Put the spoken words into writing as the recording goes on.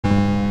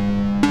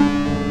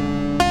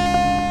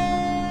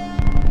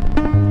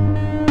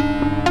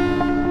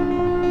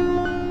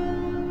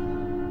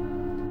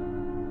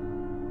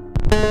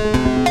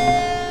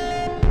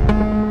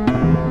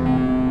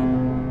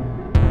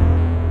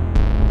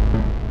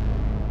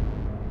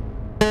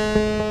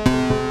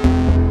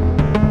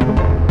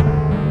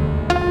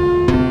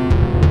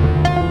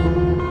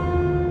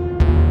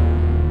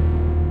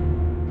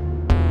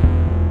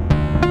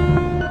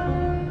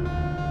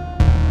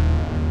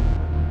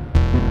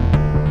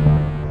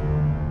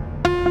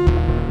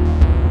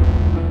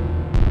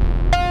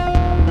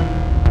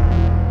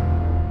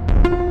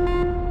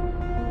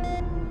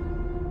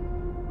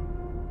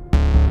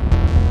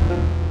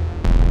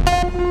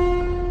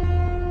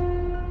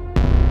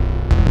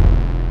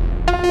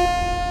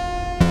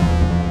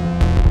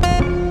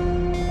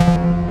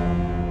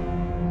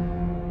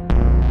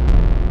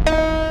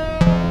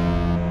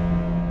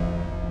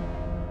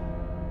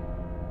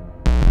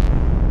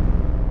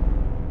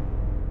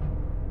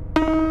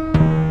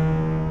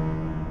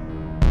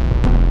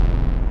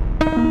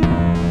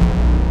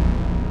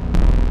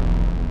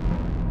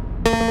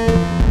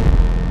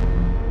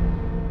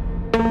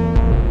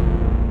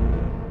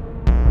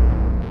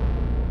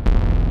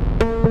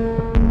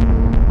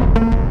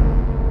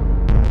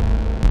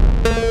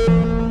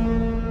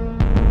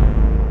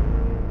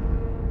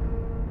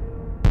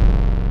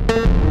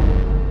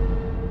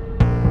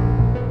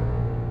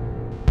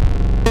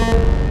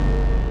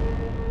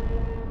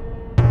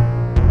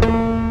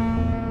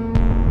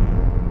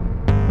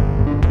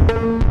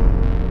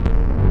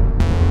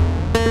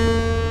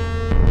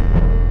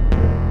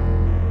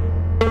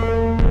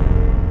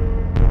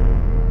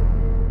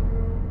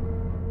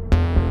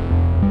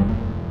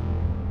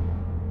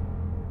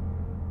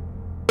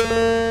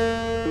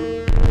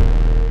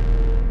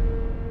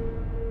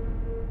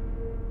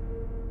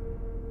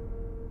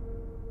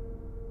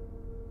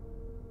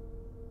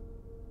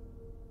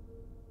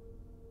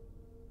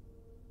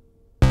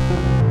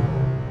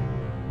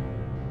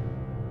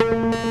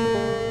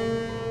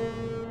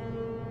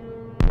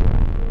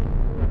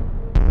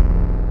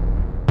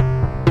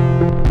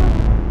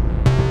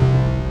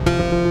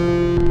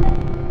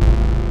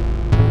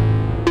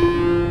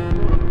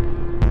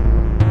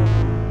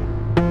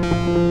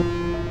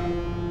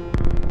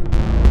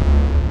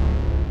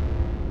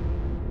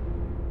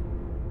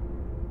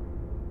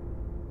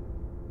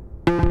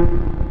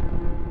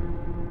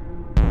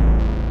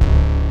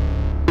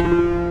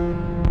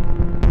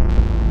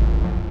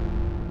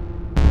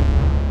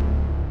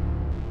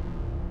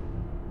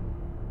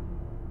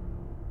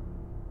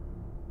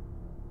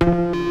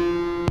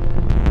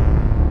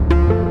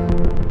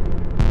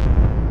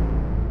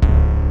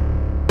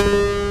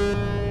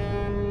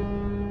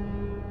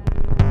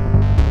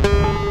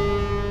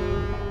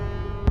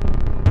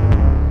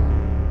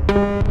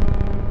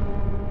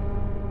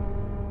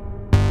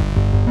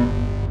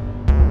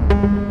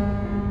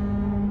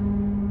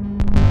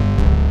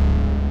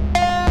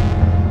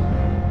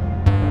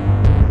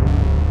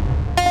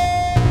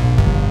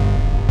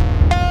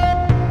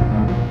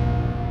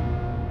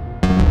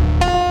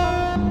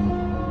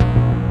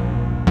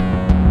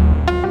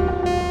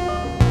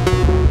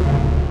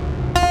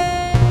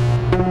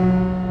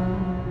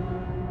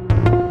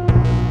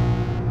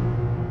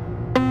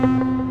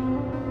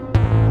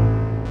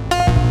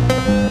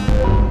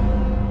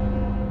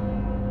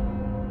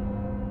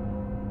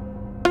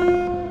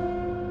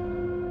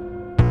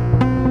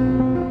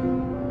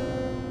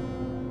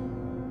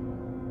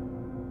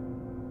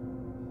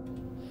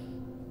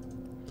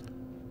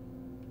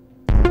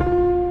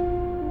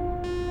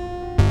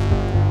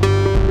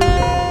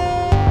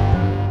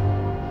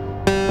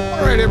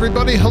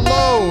Everybody,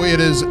 hello. It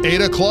is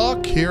 8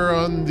 o'clock here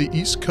on the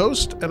East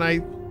Coast, and I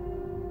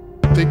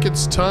think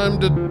it's time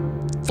to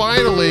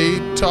finally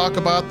talk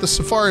about the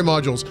Safari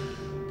modules.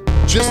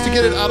 Just to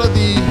get it out of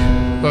the...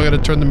 Oh, I gotta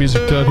turn the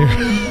music down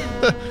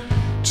here.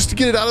 Just to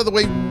get it out of the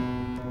way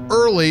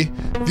early,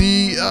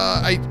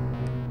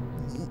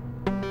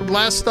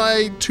 last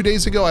night, 2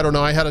 days ago, I don't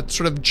know, I had a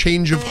sort of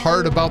change of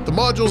heart about the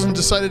modules and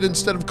decided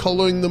instead of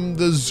calling them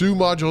the Zoo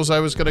modules, I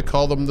was gonna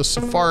call them the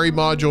Safari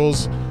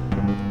modules.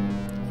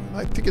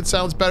 I think it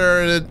sounds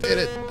better, and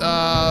it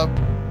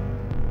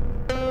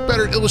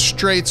better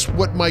illustrates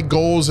what my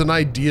goals and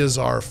ideas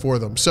are for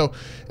them. So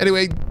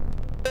anyway,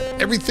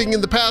 everything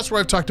in the past where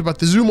I've talked about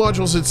the Zoo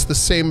modules, it's the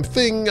same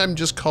thing. I'm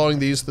just calling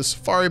these the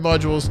Safari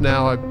modules.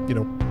 Now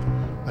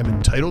I'm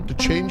entitled to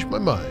change my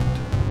mind.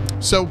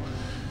 So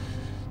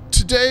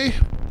today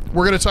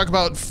we're going to talk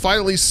about,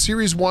 finally,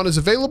 Series 1 is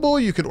available.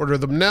 You can order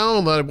them now,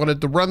 and I wanted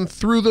to run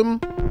through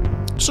them.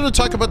 Sort of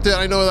talk about that.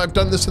 I know I've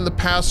done this in the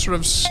past, sort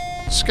of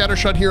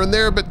scattershot here and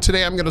there, but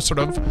today I'm going to sort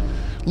of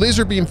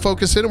laser beam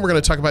focus in, and we're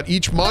going to talk about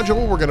each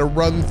module. We're going to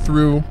run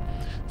through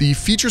the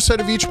feature set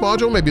of each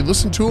module, maybe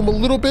listen to them a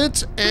little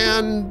bit,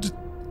 and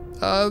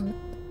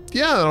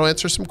yeah, I'll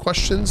answer some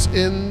questions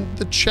in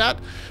the chat.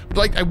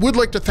 I would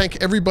like to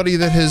thank everybody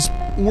that has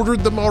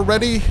ordered them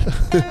already.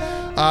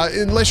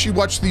 Unless you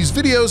watch these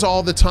videos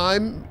all the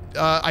time,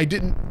 I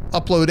didn't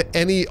upload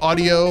any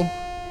audio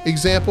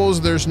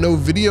examples. There's no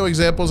video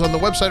examples on the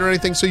website or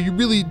anything, so you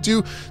really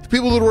do. The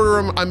people that order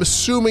them, I'm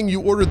assuming you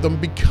ordered them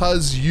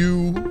because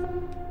you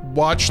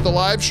watch the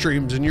live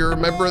streams and you're a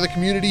member of the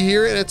community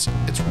here, and it's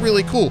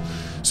really cool.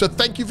 So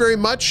thank you very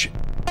much.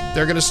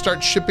 They're going to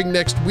start shipping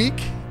next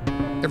week,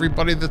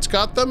 everybody that's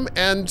got them,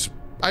 and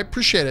I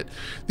appreciate it.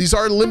 These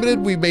are limited.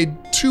 We made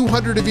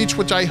 200 of each,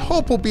 which I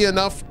hope will be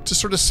enough to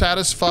sort of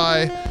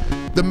satisfy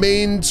the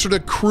main sort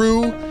of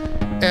crew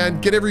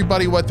and get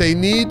everybody what they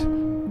need.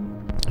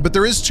 But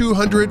there is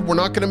 200. We're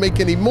not going to make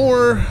any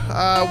more.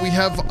 We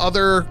have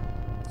other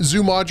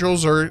Zoo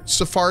modules or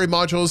Safari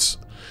modules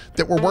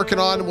that we're working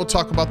on, and we'll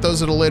talk about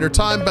those at a later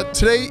time. But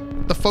today,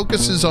 the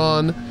focus is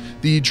on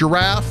the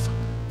Giraffe,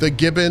 the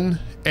Gibbon,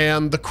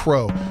 and the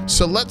Crow.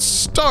 So let's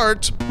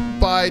start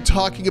by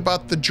talking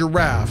about the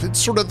Giraffe. It's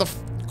sort of the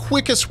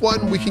quickest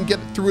one. We can get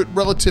through it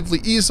relatively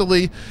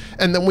easily,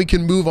 and then we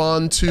can move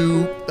on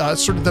to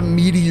sort of the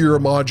meatier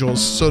modules,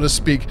 so to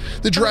speak.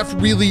 The Giraffe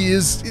really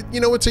is,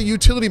 it's a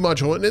utility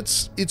module, and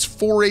it's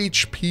 4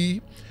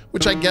 HP,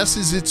 which I guess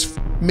is its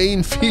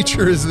main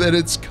feature is that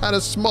it's kind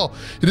of small.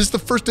 It is the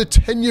first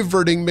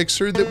attenuverting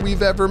mixer that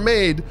we've ever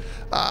made.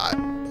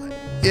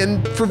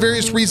 And for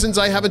various reasons,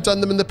 I haven't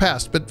done them in the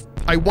past, but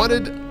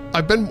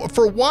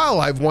for a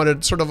while, I've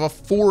wanted sort of a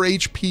 4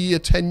 HP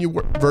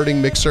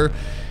attenuverting mixer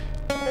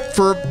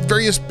for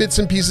various bits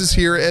and pieces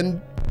here,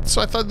 and so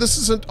I thought this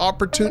is an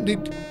opportunity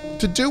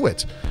to do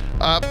it.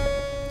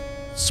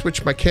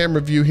 Switch my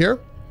camera view here.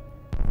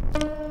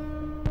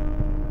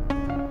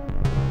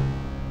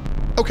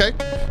 Okay,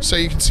 so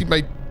you can see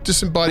my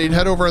disembodied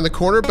head over in the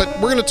corner, but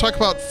we're going to talk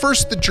about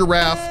first the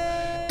Giraffe.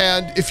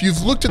 And if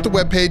you've looked at the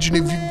webpage and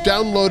if you've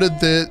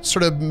downloaded the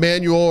sort of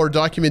manual or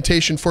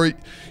documentation for it,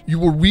 you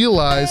will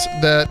realize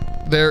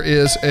that there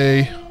is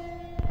a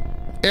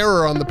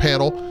error on the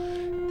panel.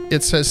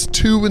 It says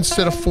 2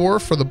 instead of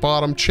 4 for the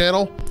bottom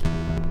channel.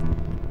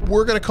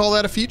 We're going to call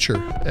that a feature,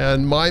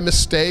 and my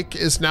mistake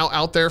is now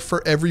out there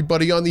for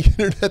everybody on the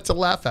internet to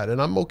laugh at,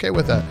 and I'm okay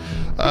with that.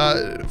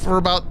 For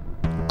about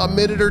a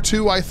minute or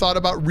two, I thought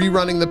about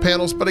rerunning the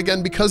panels, but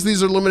again, because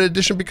these are limited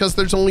edition, because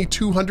there's only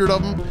 200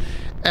 of them,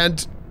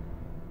 and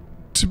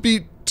to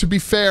be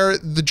fair,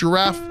 the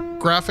Giraffe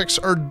graphics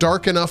are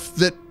dark enough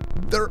that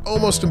they're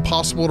almost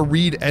impossible to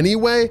read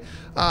anyway.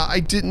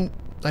 I didn't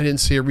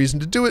see a reason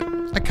to do it.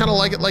 I kind of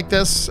like it like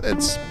this.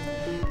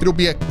 It'll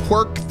be a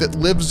quirk that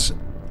lives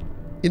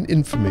in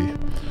infamy.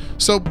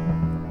 So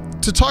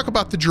to talk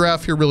about the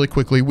Giraffe here really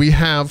quickly, we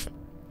have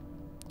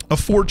a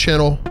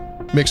 4-channel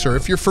mixer.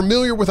 If you're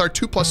familiar with our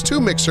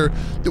 2+2 mixer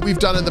that we've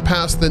done in the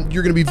past, then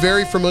you're going to be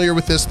very familiar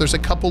with this. There's a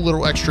couple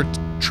little extra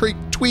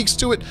tweaks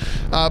to it,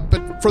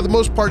 but for the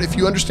most part, if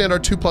you understand our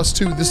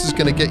 2+2, this is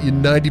going to get you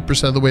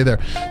 90% of the way there.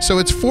 So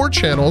it's 4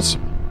 channels,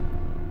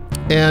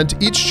 and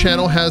each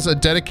channel has a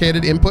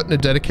dedicated input and a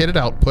dedicated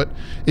output.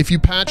 If you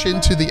patch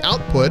into the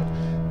output,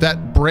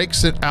 that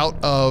breaks it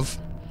out of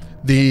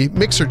the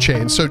mixer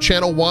chain. So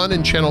channel 1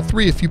 and channel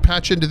 3, if you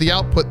patch into the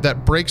output,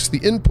 that breaks the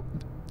input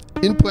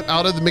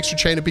out of the mixer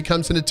chain. It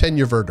becomes an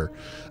attenuverter,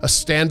 a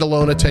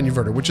standalone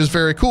attenuverter, which is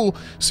very cool.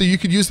 So you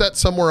could use that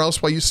somewhere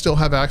else while you still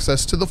have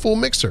access to the full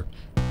mixer.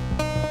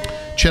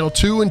 Channel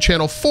 2 and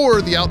channel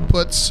 4, the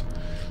outputs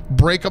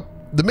break up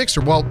the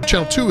mixer. Well,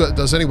 channel 2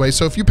 does anyway.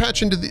 So if you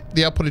patch into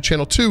the output of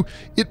channel 2,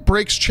 it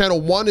breaks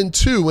channel 1 and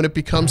 2 and it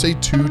becomes a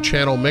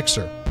 2-channel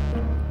mixer.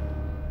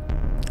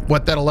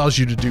 What that allows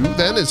you to do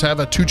then is have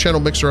a 2-channel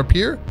mixer up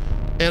here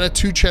and a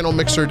 2-channel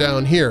mixer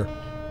down here.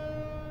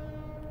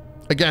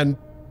 Again,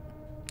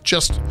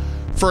 just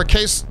for a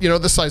case, you know,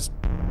 the size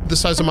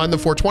of mine, the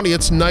 420,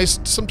 it's nice.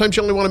 Sometimes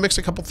you only want to mix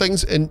a couple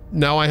things, and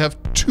now I have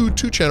two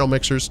 2-channel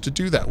mixers to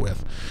do that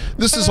with.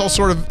 This is all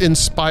sort of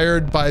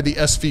inspired by the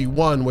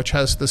SV1, which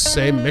has the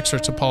same mixer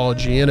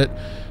topology in it.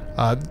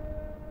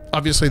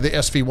 Obviously, the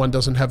SV1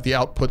 doesn't have the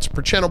outputs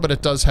per channel, but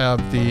it does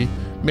have the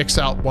mix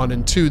out 1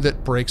 and 2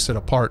 that breaks it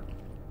apart.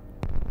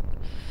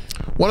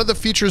 One of the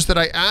features that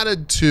I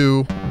added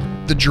to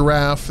the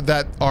Giraffe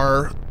that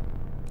our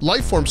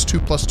Lifeform's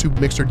 2+2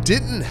 mixer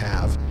didn't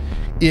have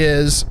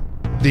is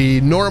the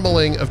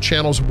normaling of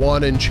channels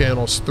 1 and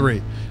channels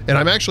 3. And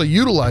I'm actually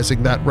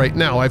utilizing that right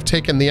now. I've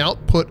taken the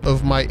output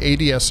of my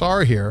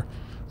ADSR here,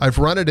 I've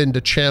run it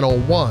into channel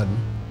 1,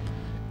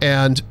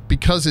 and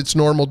because it's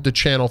normaled to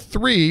channel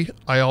 3,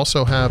 I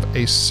also have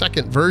a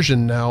second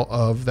version now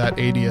of that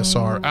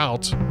ADSR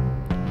out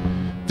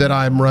that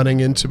I'm running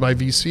into my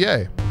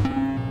VCA.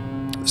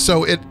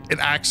 So it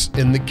acts,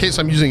 in the case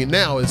I'm using it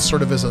now, is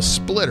sort of as a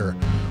splitter,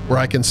 where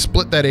I can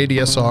split that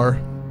ADSR.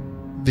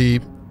 The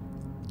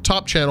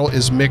top channel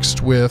is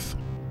mixed with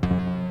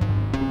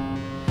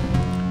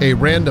a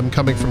random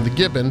coming from the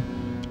Gibbon,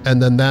 and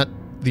then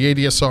the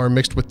ADSR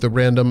mixed with the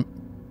random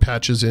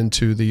patches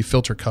into the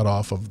filter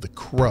cutoff of the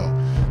Crow.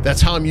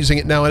 That's how I'm using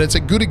it now, and it's a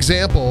good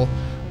example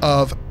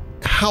of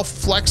how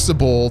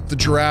flexible the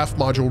Giraffe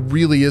module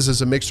really is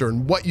as a mixer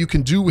and what you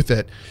can do with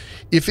it.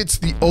 If it's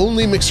the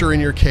only mixer in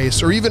your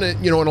case, or even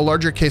in a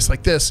larger case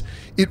like this,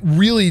 it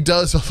really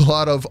does a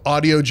lot of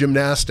audio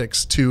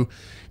gymnastics to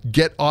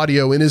get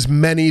audio in as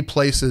many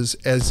places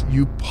as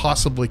you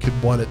possibly could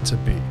want it to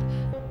be.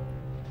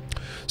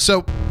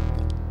 So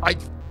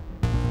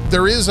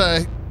there is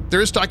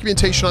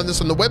documentation on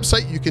this on the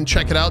website. You can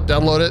check it out,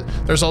 download it.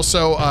 There's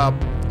also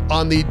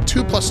on the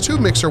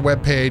 2+2 mixer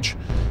webpage,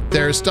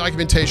 there's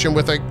documentation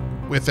with a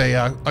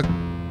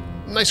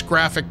nice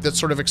graphic that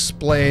sort of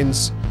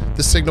explains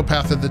the signal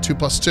path of the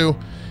 2+2.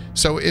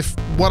 So if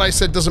what I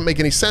said doesn't make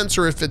any sense,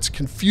 or if it's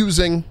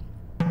confusing,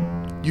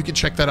 you can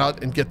check that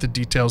out and get the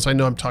details. I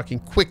know I'm talking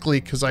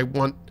quickly because I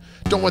don't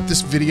want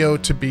this video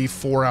to be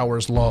 4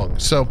 hours long.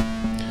 So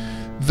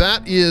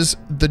that is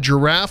the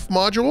Giraffe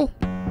module.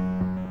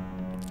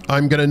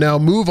 I'm gonna now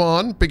move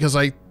on because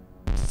I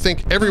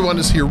think everyone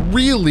is here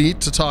really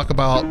to talk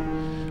about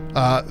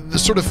the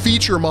sort of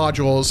feature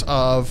modules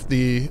of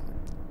the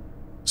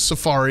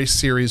Safari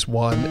Series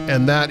 1,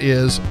 and that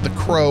is the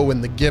Crow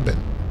and the Gibbon.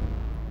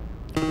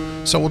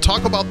 So we'll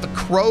talk about the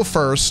Crow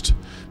first,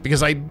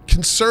 because I'm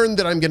concerned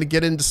that I'm going to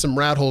get into some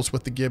rat holes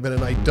with the Gibbon,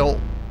 and I don't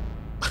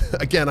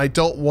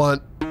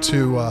want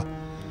to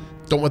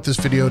don't want this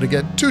video to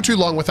get too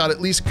long without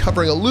at least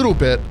covering a little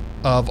bit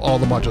of all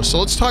the modules. So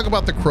let's talk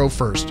about the Crow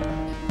first.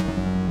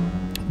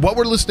 What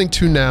we're listening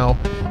to now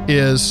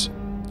is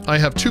I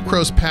have 2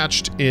 Crows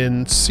patched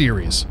in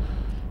series.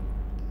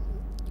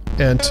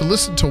 And to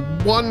listen to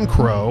one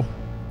Crow,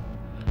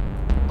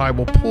 I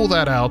will pull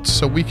that out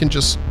so we can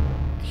just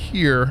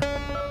hear.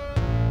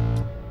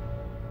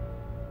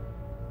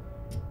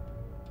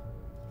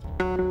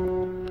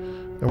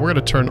 And we're going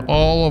to turn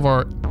all of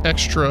our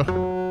extra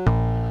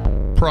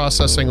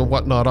processing and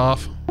whatnot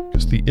off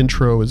because the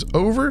intro is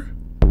over.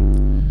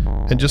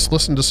 And just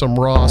listen to some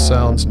raw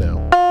sounds now.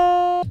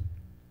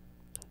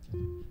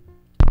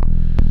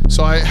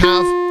 So I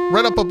have,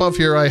 right up above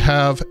here, I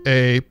have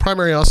a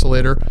primary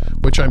oscillator,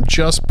 which I'm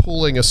just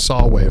pulling a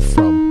saw wave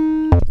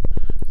from.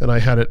 And I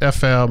had it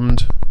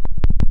FM'd,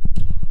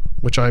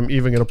 which I'm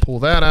even going to pull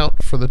that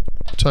out for the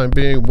time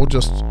being. We'll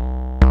just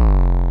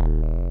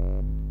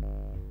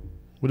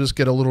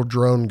get a little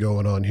drone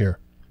going on here.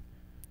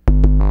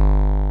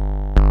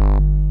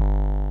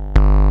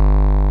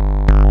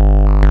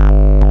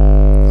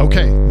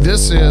 Okay,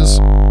 this is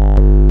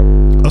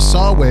a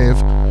saw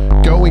wave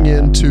going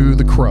into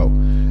the Crow.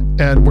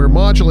 And we're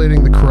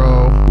modulating the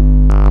Crow,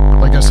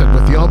 like I said,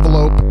 with the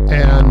envelope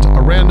and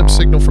a random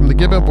signal from the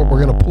Gibbon, but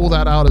we're going to pull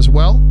that out as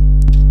well.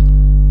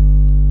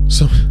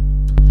 So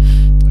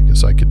I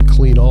guess I could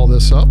clean all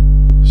this up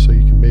so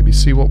you can maybe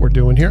see what we're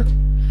doing here.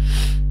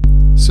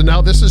 So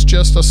now this is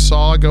just a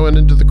saw going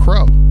into the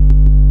Crow.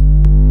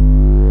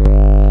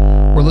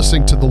 We're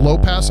listening to the low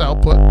pass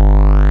output.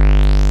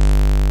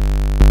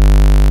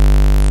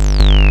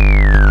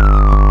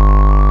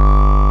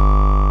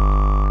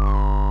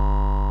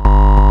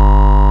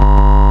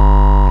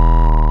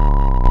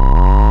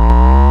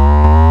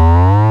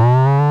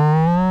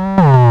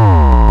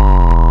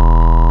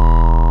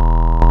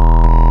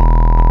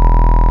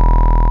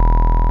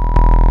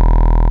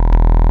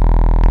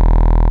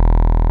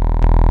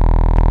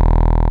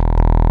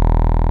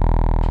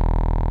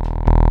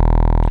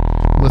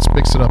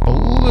 Mix it up a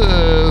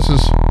little. This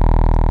is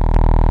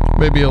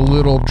maybe a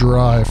little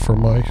dry for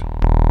my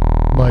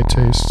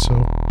taste,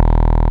 so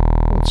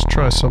let's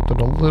try something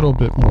a little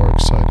bit more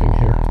exciting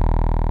here.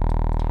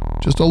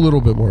 Just a little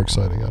bit more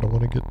exciting. I don't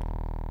want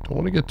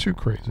to get too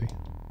crazy.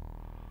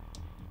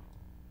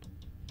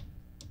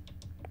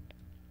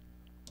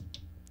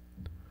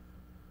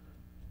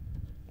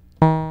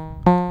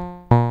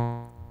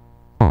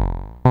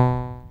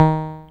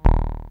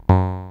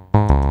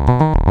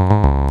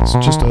 It's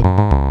just a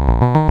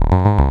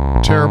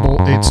terrible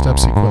 8-step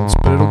sequence,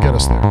 but it'll get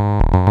us there.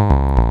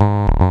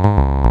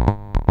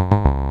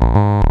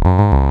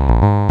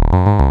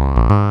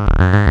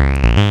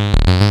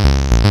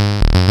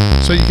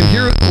 So you can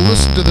hear it,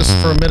 listen to this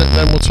for a minute,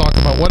 then we'll talk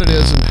about what it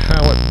is and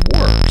how it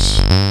works.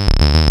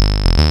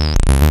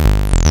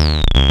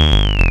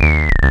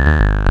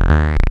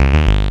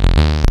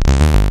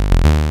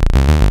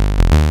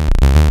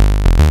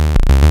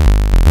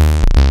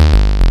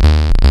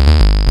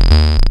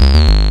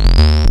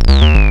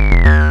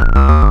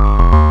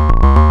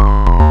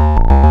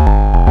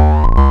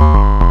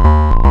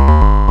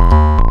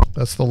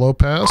 That's the low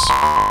pass.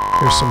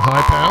 Here's some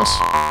high pass.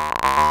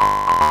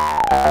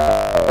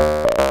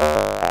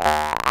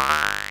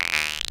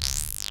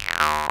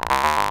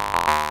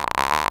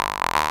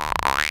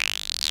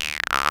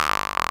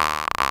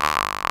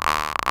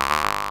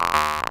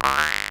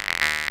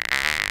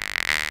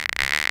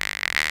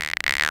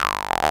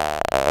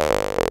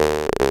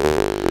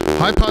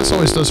 High pass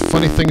always does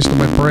funny things to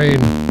my brain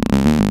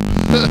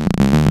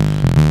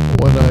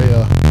when I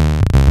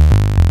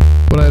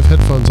have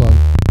headphones on.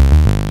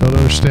 Don't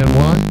understand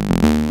why,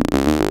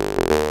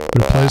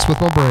 but it plays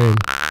with my brain.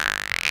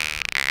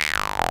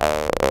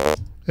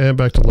 And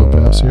back to low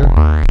pass here.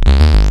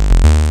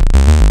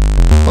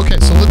 Okay,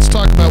 so let's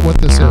talk about what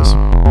this is.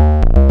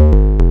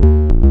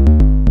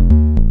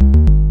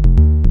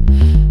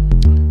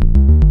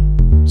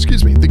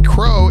 Excuse me. The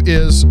Crow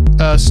is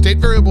a state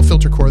variable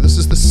filter core. This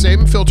is the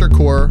same filter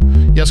core,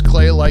 yes,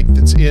 Clay, like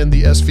that's in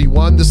the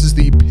SV1. This is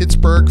the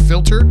Pittsburgh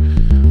filter.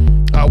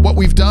 What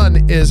we've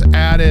done is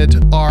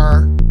added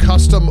our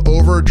custom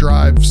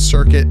overdrive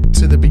circuit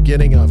to the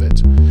beginning of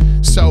it.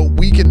 So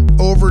we can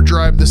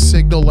overdrive the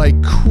signal like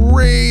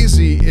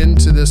crazy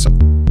into this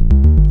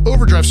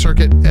overdrive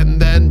circuit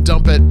and then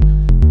dump it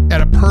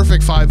at a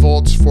perfect 5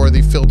 volts for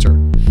the filter.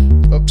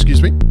 Oh,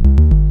 excuse me.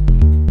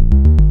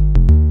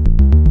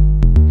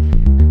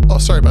 Oh,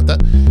 sorry about that.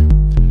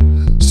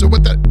 So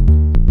with that,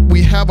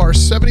 we have our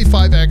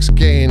 75x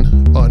gain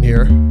on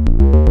here,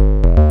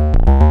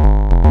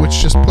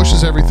 which just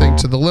pushes everything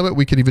to the limit.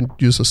 We could even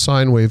use a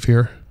sine wave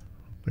here.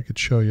 I could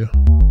show you.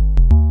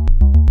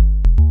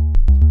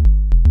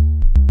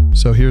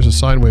 So here's a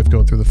sine wave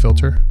going through the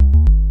filter.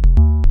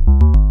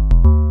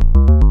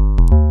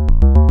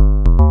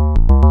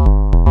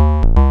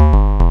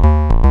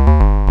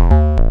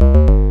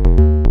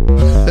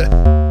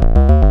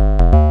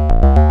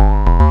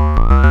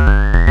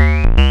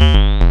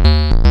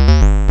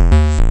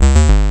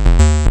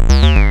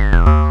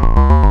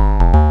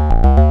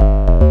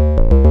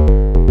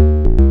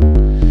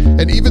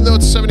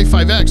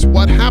 harmonics,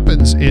 what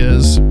happens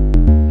is,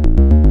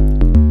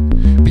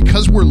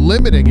 because we're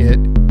limiting it,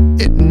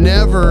 it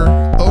never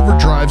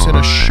overdrives in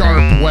a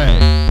sharp way.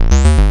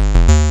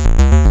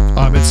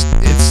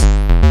 It's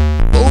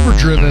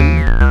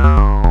overdriven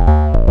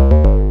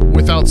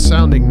without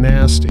sounding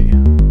nasty.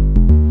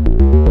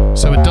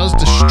 So it does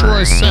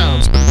destroy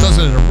sounds, but it does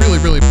it in a really,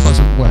 really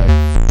pleasant way.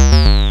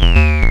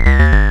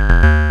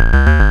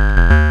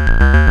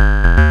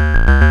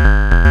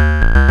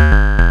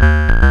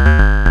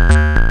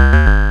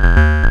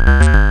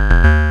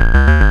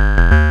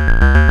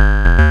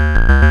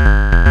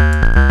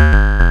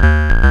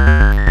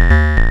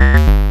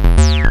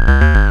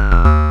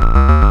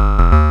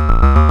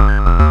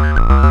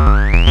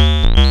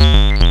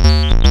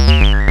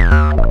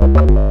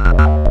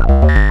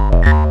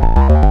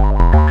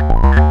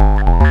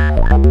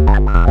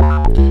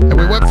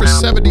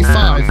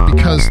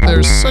 Because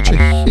there's such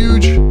a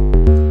huge,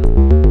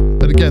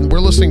 but again, we're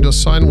listening to a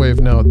sine wave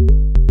now.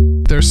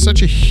 There's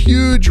such a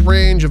huge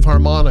range of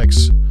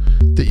harmonics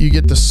that you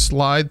get to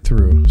slide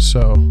through.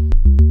 So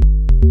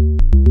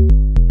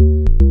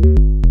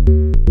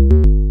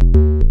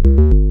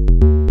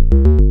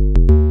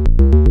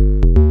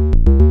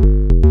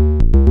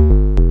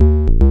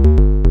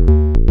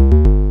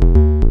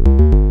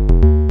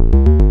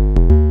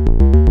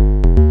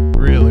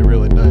really,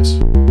 really nice.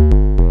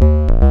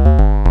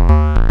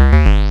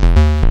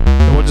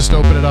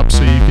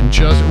 So you can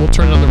just, we'll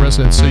turn it on the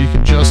resonance so you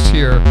can just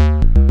hear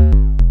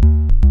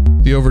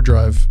the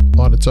overdrive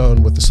on its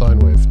own with the sine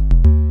wave.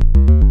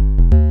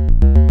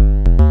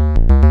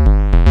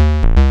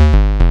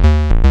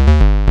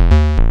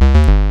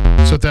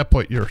 So at that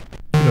point you're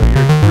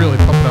really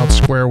pumping out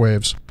square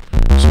waves.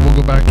 So we'll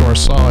go back to our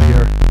saw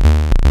here.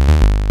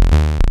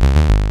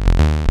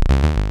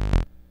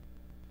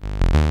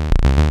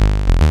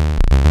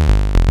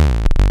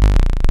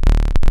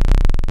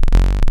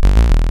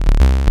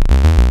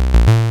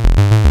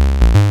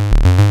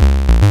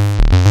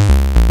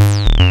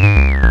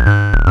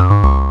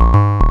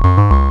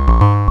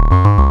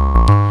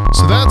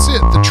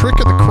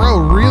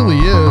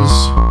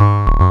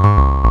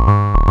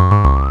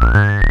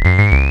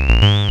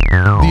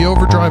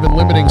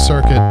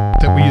 Circuit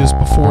that we used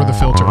before the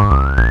filter.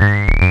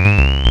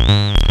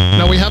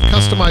 Now we have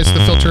customized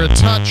the filter a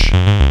touch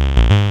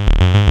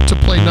to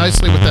play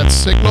nicely with that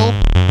signal,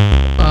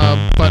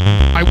 but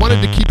I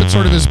wanted to keep it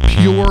sort of as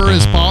pure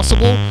as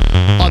possible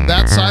on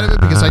that side of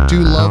it because I do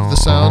love the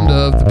sound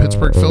of the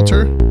Pittsburgh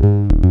filter.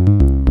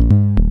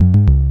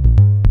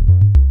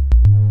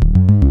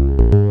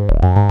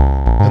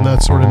 And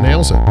that sort of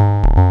nails it.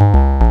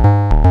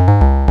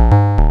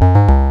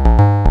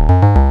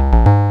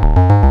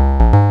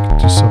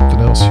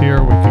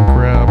 Here we can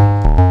grab,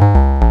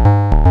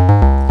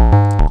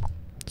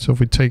 so if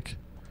we take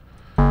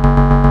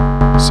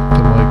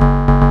something like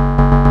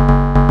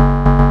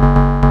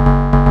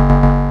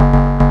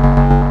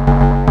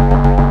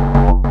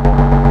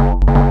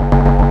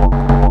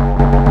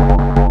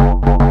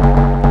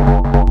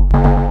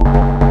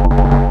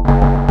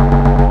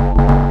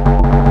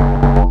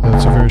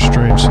that's a very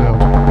strange sound.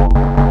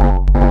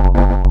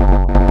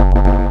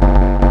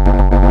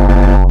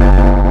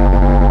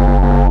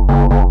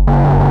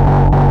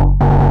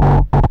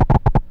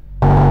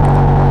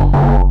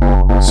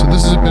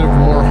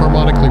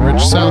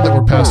 Sound that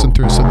we're passing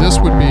through. So this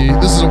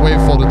is a wave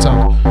folded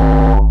sound.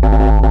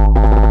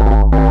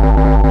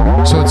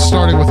 So it's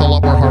starting with a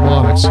lot more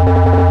harmonics.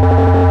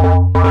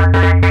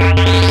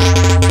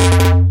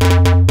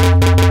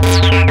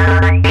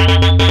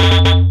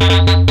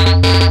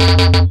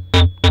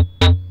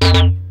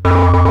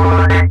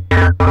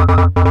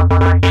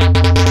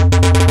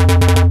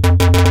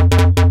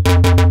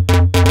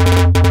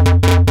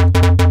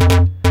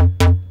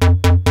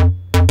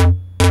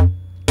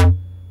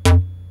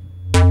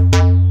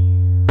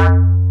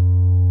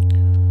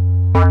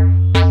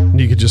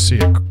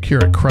 Hear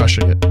it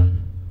crushing it.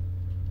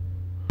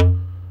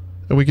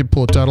 And we can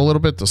pull it down a little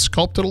bit to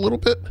sculpt it a little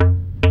bit.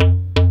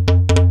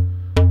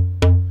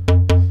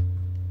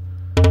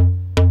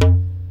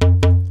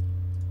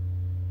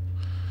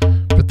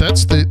 But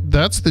that's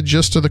the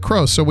gist of the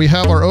crow. So we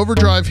have our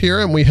overdrive here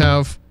and we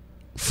have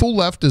full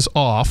left is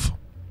off.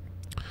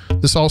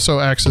 This also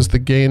acts as the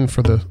gain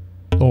for the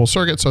whole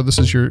circuit. So this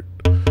is your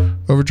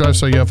overdrive.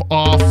 So you have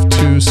off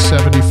to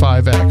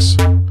 75x.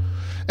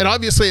 And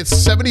obviously it's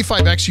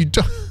 75x. You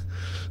don't,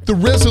 the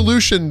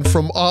resolution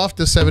from off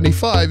to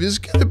 75 is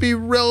going to be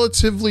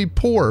relatively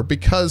poor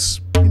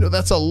because,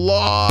 that's a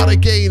lot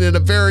of gain in a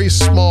very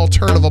small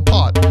turn of a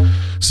pot.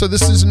 So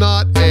this is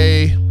not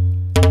a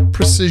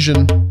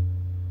precision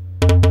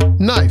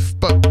knife,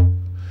 but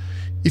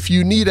if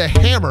you need a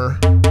hammer,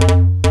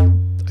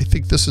 I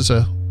think this is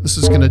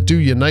going to do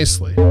you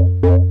nicely.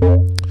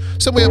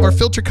 So we have our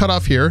filter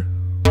cutoff here,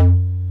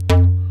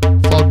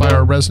 followed by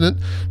our resonant.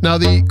 Now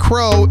the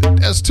crow,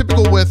 as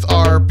typical with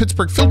our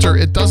Pittsburgh filter,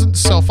 it doesn't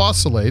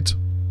self-oscillate,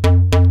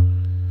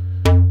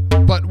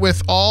 but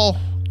with all,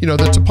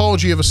 the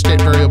topology of a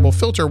state variable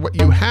filter, what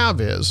you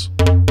have is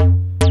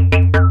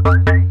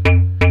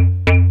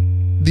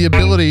the the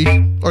ability,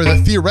 or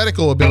the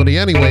theoretical ability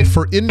anyway,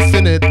 for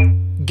infinite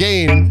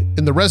gain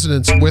in the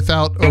resonance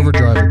without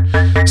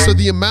overdriving. So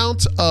the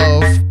amount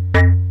of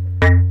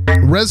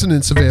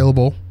resonance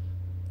available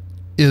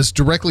is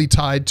directly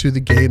tied to the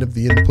gain of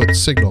the input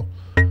signal.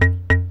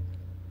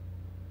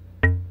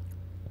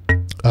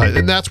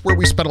 And that's where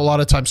we spent a lot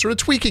of time sort of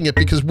tweaking it,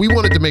 because we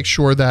wanted to make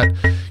sure that,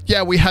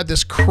 yeah, we had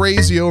this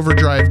crazy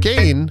overdrive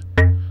gain,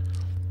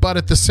 but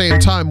at the same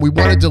time, we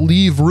wanted to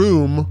leave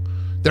room.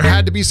 There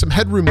had to be some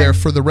headroom there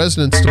for the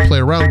resonance to play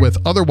around with.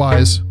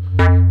 Otherwise,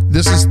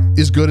 this is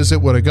as good as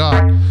it would have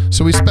got.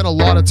 So we spent a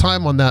lot of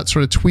time on that,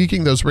 sort of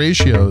tweaking those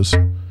ratios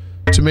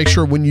to make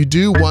sure when you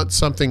do want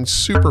something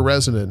super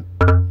resonant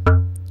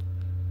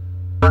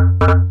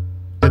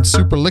and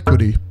super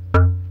liquidy,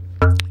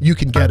 you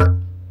can get it.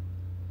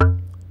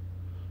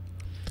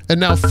 And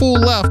now full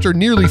left, or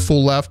nearly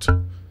full left,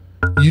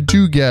 you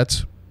do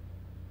get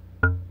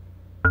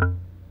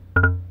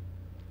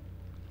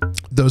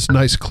those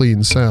nice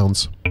clean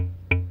sounds.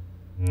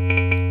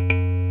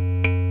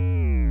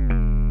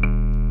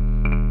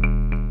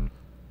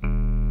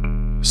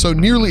 So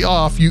nearly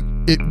off,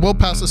 it will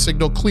pass a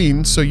signal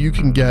clean, so you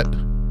can get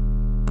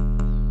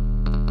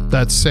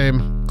that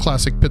same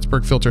classic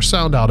Pittsburgh filter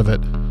sound out of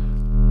it.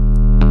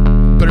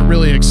 But it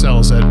really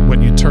excels at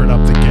when you turn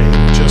up the gain.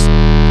 It just,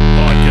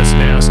 oh, it gets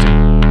nasty.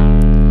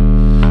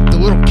 The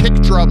little kick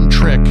drum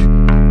trick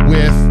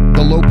with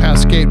the low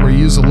pass gate, where you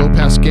use the low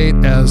pass gate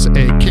as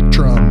a kick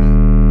drum,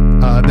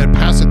 then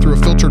pass it through a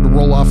filter to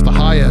roll off the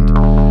high end.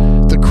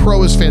 The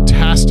Crow is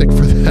fantastic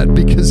for that,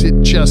 because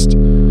it just,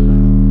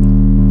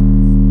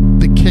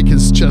 the kick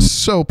is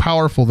just so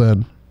powerful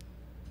then.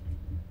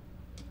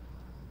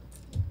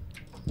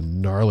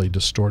 Gnarly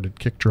distorted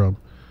kick drum,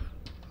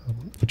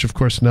 which of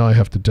course now I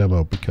have to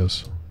demo,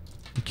 because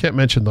you can't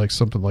mention like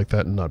something like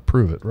that and not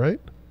prove it, right?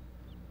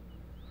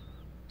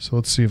 So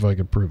let's see if I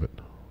can prove it.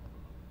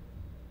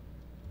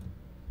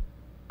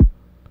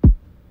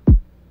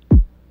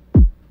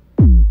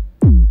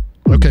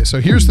 Okay, so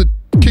here's the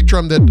kick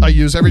drum that I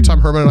use every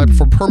time Herman and I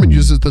perform. Herman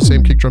uses the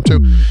same kick drum too.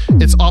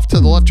 It's off to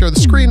the left here of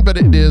the screen, but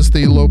it is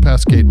the low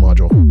pass gate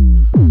module.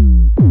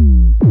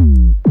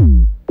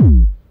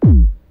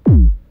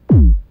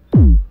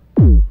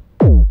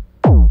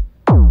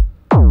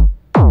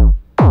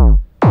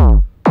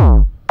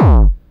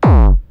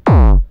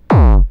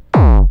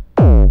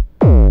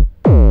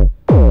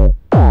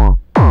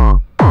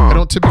 I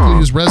don't typically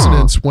use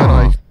resonance when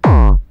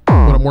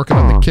I'm working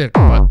on the kick,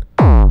 but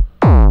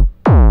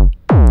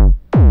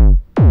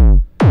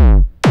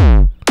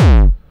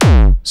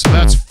so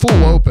that's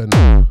full open.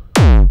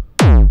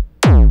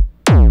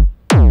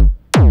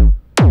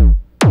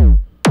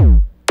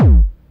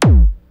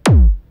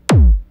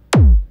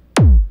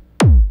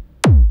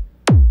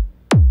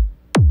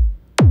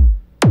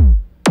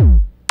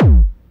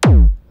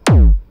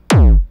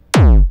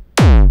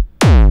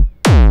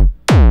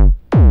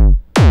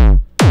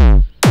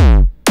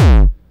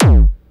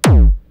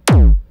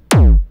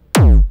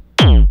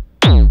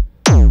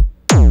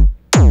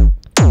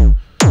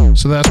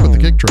 So that's with the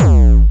kick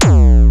drum. I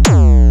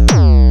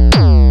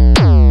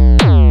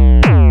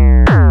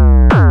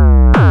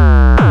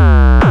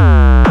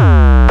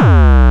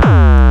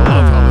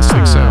love how this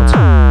thing sounds.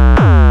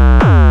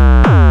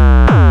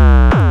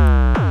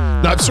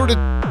 Now I've sort of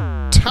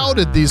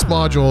touted these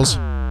modules,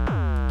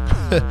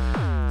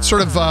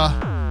 sort of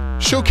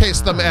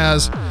showcased them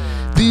as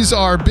these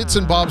are bits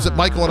and bobs that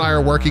Michael and I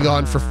are working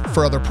on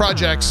for other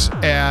projects,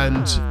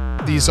 and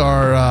these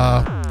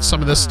are some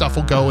of this stuff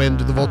will go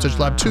into the Voltage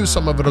Lab too.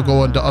 Some of it will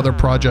go into other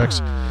projects.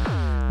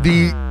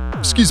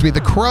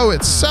 The Crow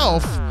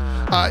itself,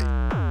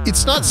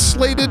 it's not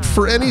slated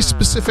for any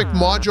specific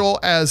module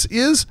as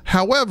is.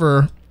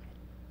 However,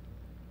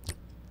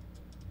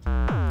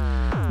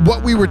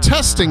 what we were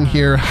testing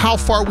here, how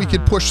far we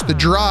could push the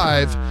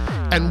drive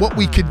and what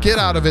we could get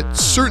out of it,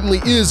 certainly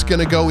is going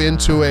to go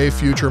into a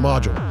future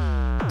module,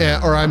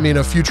 or I mean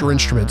a future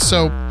instrument.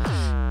 So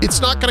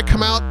it's not going to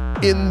come out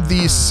in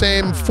the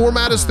same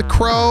format as the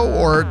Crow,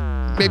 or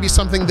maybe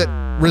something that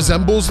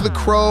resembles the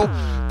Crow,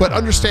 but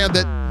understand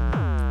that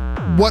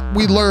what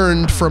we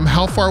learned from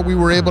how far we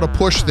were able to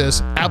push this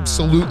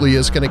absolutely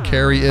is going to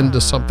carry into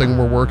something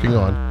we're working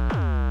on.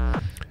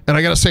 And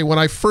I gotta say, when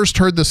I first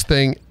heard this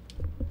thing,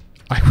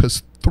 I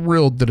was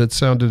thrilled that it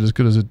sounded as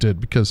good as it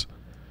did, because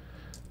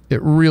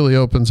it really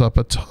opens up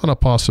a ton of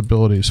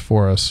possibilities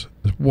for us,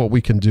 what we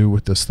can do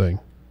with this thing.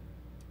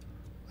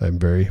 I'm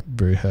very,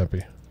 very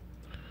happy.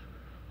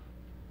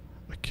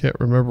 Can't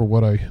remember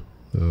what I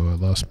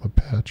lost my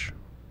patch.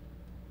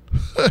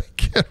 I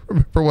can't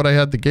remember what I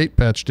had the gate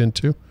patched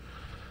into.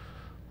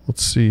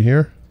 Let's see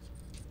here.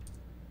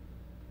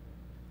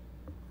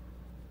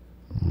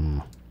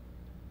 Well,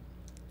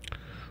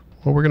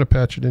 we're going to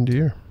patch it into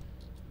here.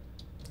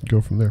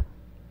 Go from there.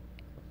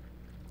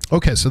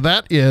 Okay, so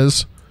that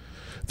is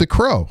the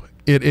Crow.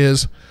 It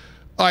is,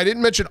 I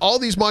didn't mention all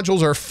these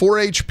modules are 4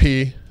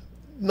 HP.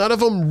 none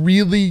of them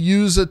really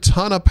use a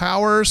ton of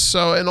power.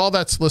 So, and all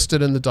that's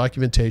listed in the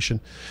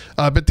documentation.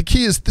 But the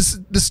key is this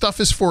stuff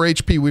is 4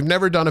 HP. We've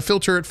never done a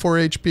filter at 4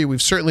 HP.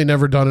 We've certainly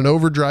never done an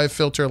overdrive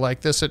filter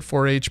like this at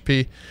 4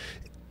 HP.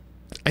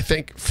 I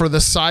think for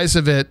the size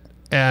of it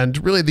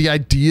and really the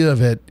idea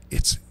of it,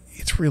 it's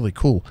really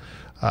cool.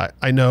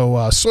 I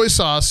know Soy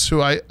Sauce,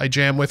 who I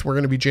jam with, we're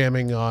going to be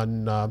jamming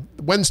on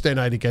Wednesday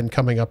night again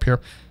coming up here.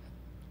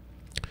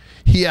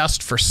 He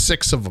asked for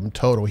 6 of them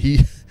total.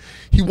 He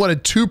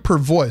wanted 2 per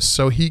voice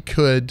so he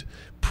could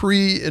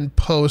pre and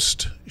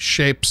post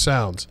shape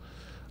sounds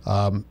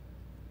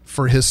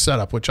for his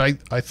setup, which I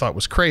thought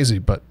was crazy,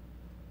 but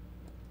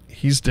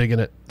he's digging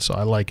it, so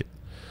I like it.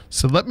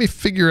 So let me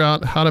figure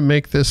out how to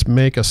make this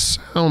make a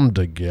sound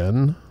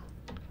again,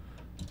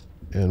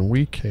 and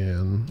we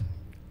can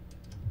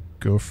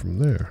go from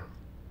there.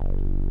 All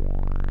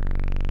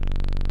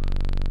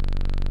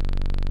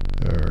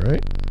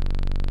right.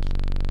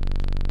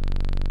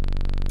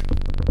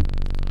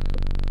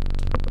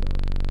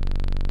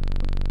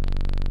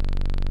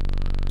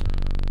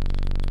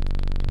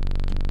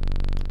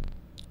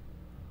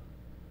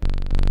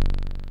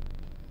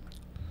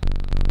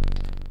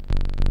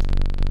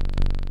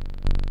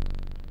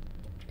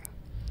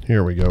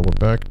 Here we go. We're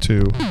back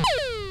to...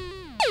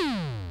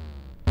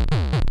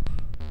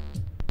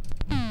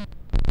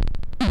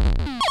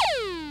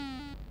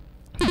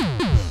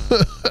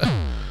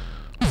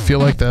 I feel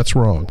like that's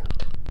wrong.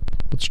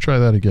 Let's try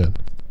that again.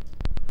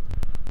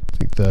 I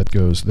think that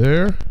goes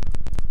there.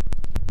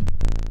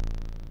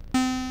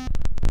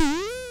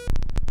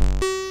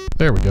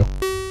 There we go.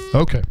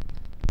 Okay.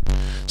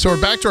 So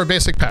we're back to our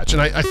basic patch.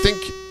 And I think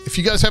if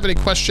you guys have any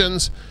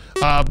questions,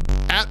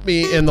 at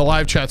me in the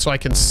live chat so I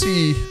can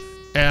see,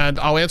 and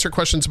I'll answer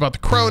questions about the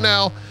Crow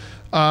now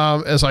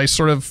as I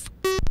sort of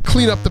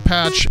clean up the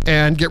patch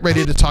and get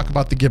ready to talk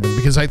about the Gibbon,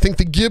 because I think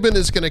the Gibbon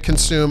is going to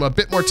consume a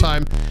bit more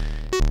time.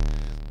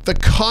 The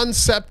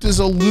concept is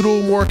a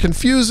little more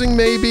confusing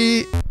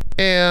maybe,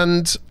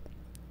 and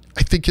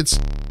I think it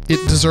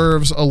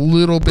deserves a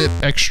little bit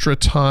extra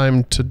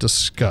time to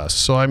discuss.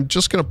 So I'm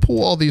just going to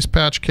pull all these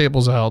patch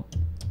cables out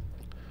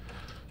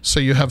so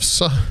you have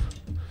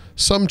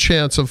some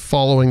chance of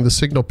following the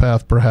signal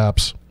path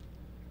perhaps.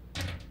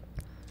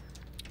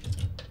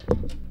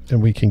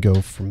 And we can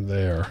go from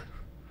there.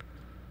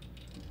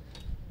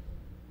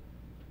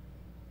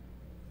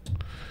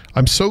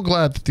 I'm so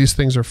glad that these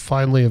things are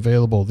finally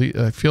available.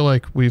 I feel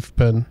like we've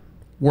been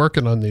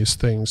working on these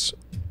things,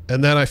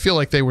 and then I feel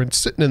like they were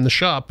sitting in the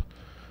shop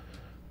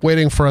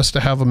waiting for us to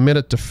have a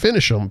minute to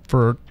finish them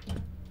for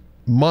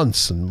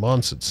months and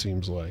months, it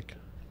seems like.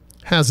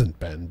 Hasn't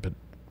been, but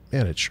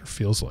man, it sure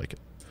feels like it.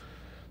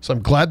 So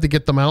I'm glad to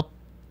get them out.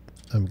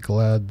 I'm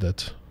glad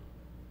that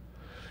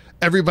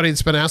everybody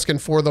that's been asking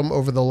for them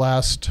over the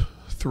last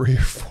 3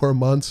 or 4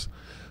 months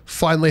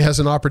finally has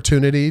an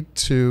opportunity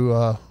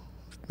to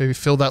maybe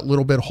fill that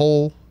little bit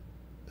hole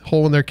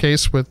in their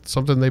case with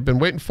something they've been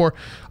waiting for.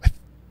 I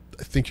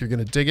think you're going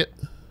to dig it.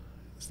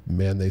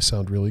 Man, they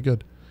sound really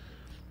good.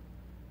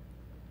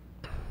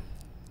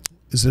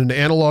 Is it an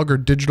analog or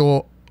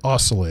digital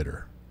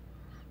oscillator?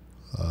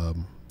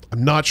 I'm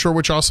not sure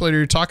which oscillator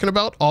you're talking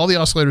about. All the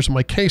oscillators in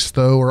my case,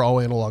 though, are all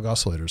analog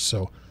oscillators,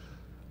 so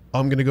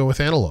I'm going to go with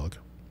analog.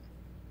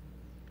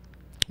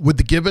 Would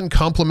the Gibbon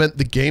complement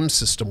the game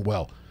system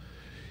well?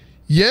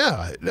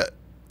 Yeah,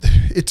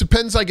 it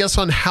depends, I guess,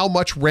 on how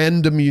much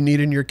random you need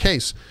in your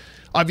case.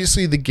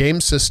 Obviously, the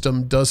game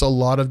system does a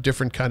lot of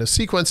different kind of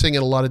sequencing and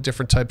a lot of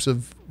different types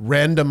of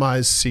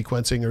randomized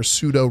sequencing or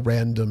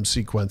pseudo-random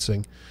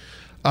sequencing.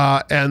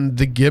 And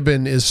the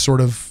Gibbon is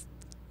sort of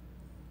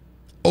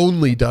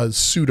only does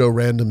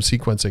pseudo-random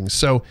sequencing.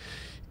 So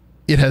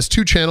it has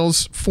 2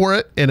 channels for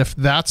it. And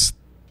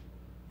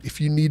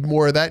if you need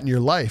more of that in your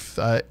life,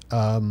 I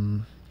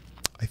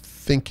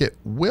think it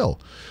will.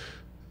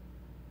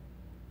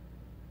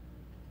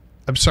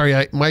 I'm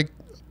sorry, my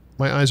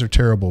eyes are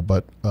terrible,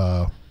 but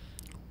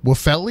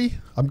Wafeli,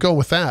 I'm going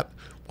with that.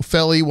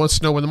 Wafeli wants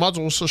to know when the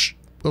modules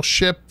will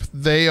ship.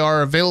 They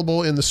are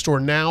available in the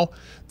store now.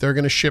 They're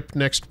going to ship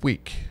next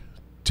week.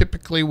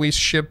 Typically, we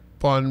ship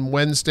on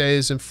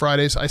Wednesdays and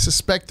Fridays. I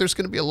suspect there's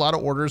going to be a lot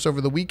of orders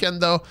over the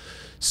weekend, though,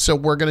 so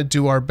we're going to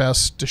do our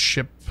best to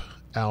ship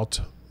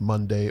out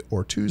Monday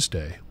or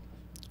Tuesday.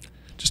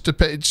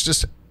 It's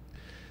just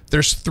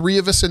there's 3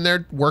 of us in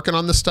there working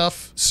on the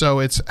stuff, so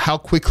it's how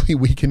quickly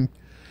we can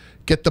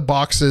get the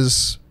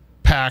boxes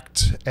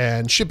packed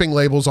and shipping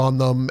labels on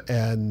them,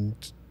 and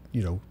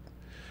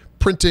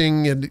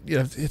printing, and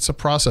it's a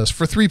process.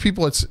 For 3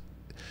 people, it's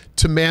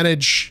to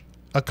manage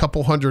a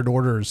couple hundred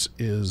orders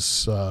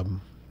is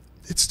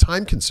it's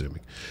time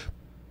consuming,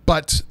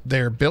 but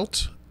they're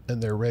built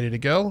and they're ready to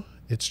go.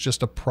 It's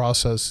just a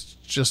process,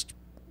 just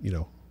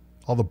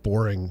all the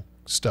boring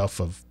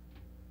stuff of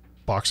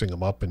boxing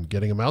them up and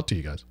getting them out to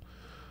you guys,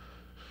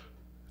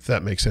 if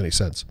that makes any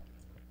sense.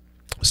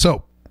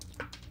 So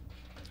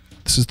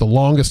this is the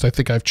longest I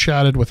think I've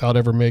chatted without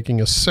ever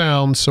making a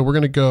sound, so we're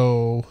going to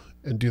go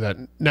and do that.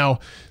 Now,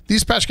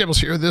 these patch cables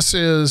here, this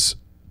is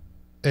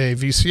a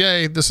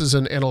VCA. This is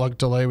an analog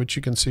delay, which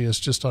you can see is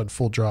just on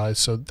full drive.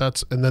 So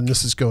that's, and then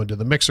this is going to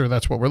the mixer.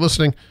 That's what we're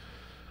listening.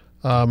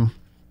 But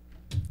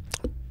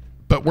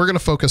we're going to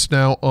focus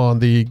now on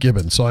the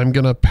Gibbon. So I'm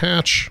going to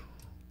patch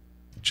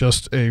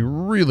just a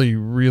really,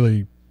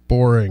 really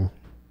boring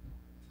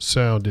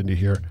sound into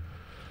here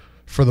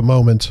for the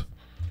moment.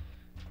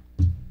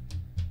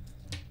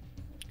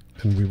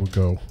 And we will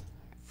go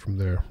from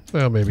there.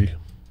 Well, maybe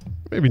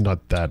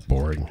not that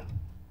boring.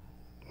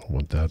 I don't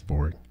want that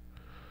boring.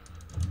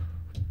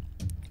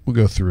 We'll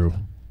go through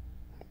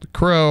the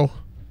crow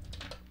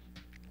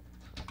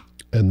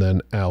and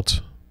then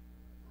out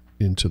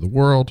into the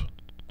world.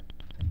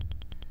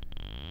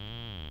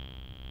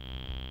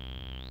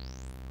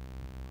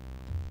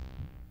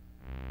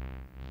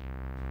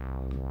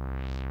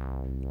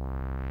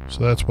 So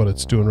that's what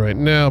it's doing right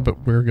now,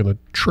 but we're going to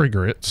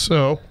trigger it.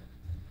 So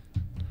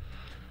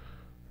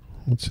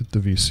let's hit the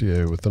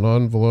VCA with an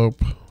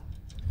envelope.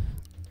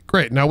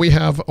 Great. Now we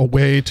have a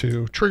way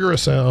to trigger a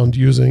sound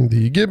using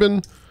the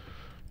Gibbon.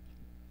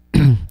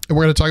 And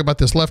we're going to talk about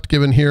this left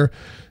Gibbon here.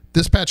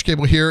 This patch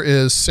cable here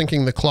is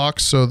syncing the clock.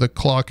 So the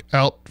clock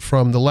out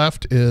from the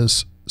left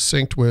is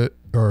synced with,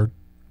 or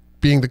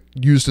being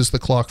used as the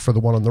clock for the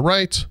one on the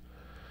right.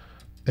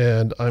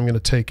 And I'm going to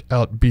take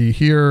out B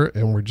here,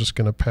 and we're just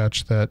going to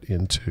patch that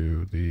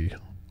into the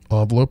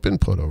envelope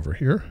input over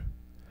here.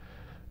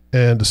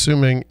 And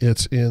assuming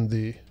it's in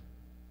the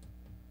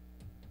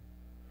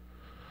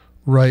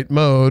right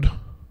mode,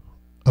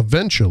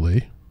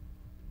 eventually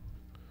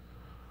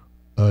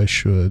I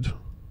should,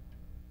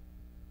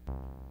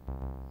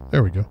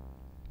 there we go.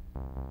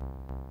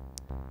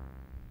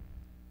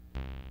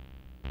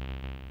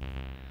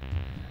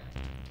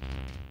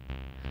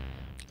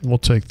 And we'll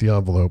take the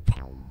envelope.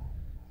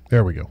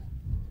 There we go.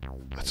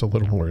 That's a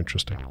little more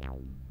interesting.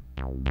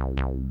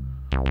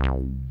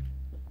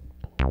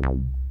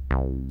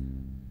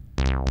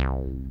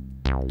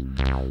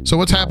 So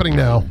what's happening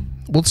now?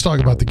 Let's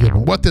talk about the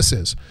Gibbon. What this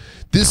is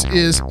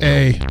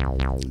a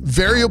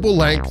variable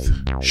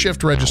length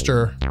shift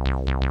register,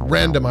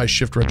 randomized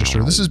shift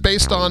register. This is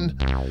based on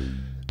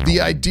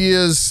the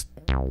ideas,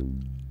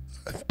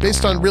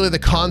 based on really the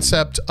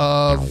concept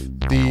of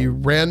the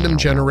random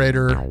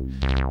generator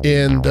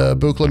in the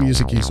Buchla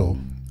Musikiesel.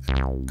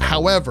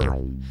 However,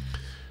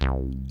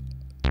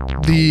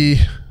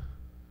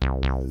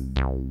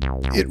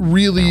 it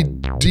really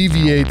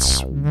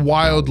deviates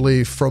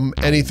wildly from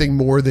anything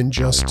more than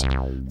just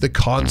the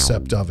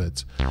concept of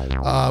it.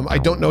 I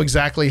don't know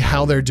exactly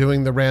how they're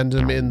doing the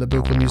random in the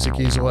Buchla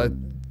Musikiesel.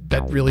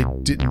 That really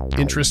didn't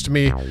interest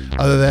me,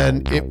 other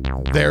than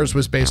theirs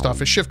was based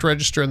off a shift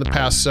register in the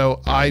past.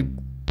 So I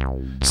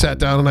sat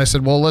down and I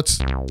said, well,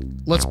 let's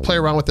play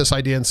around with this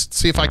idea and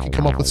see if I can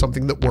come up with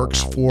something that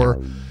works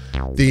for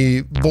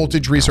the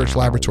Voltage Research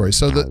Laboratory.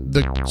 So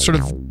the sort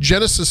of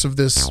genesis of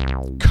this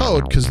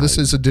code, because this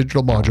is a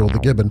digital module, the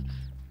Gibbon,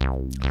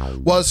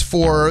 was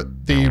for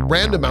the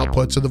random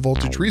outputs of the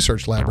Voltage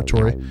Research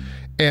Laboratory.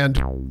 And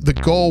the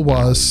goal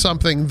was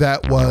something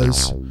that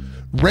was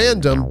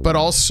random, but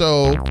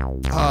also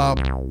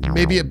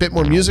maybe a bit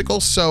more musical.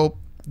 So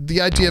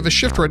the idea of a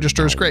shift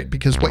register is great,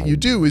 because what you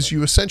do is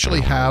you essentially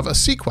have a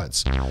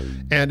sequence.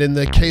 And in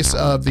the case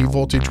of the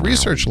Voltage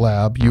Research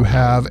Lab, you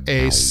have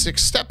a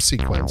 6-step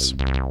sequence.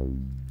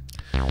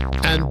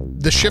 And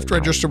the shift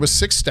register was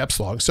 6 steps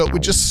long, so it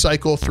would just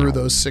cycle through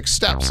those 6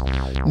 steps.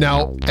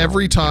 Now,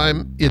 every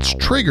time it's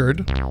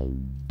triggered,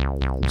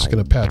 I'm just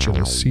going to patch in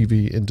a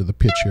CV into the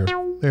pitch here.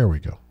 There we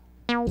go.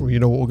 Well, you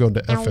know what, we'll go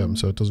into FM,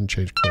 so it doesn't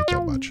change quite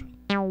that much.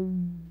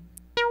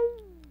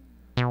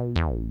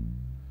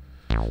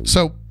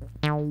 So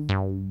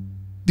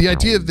the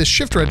idea of this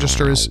shift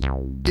register is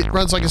it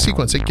runs like a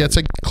sequence. It gets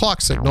a clock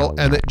signal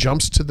and it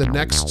jumps to the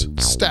next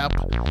step.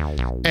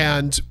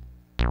 And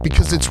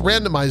because it's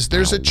randomized,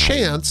 there's a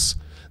chance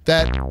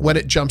that when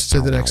it jumps to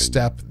the next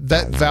step,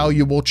 that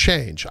value will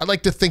change. I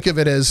like to think of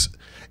it as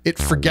it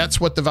forgets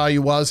what the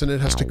value was and it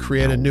has to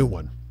create a new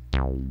one.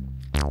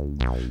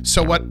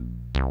 So what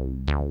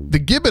the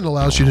Gibbon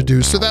allows you to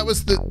do, so that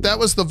was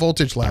the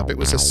Voltage Lab. It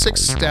was a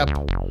 6-step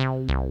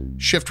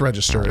shift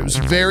register. It was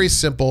very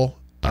simple.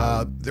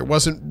 There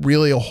wasn't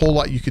really a whole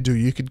lot you could do.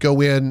 You could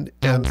go in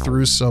and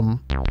through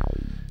some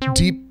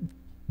deep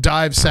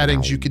dive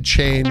settings, you could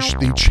change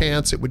the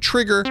chance it would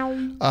trigger.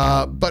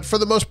 But for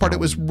the most part, it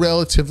was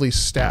relatively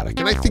static.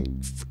 And I think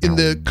in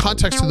the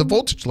context of the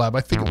Voltage Lab,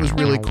 I think it was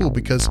really cool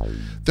because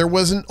there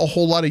wasn't a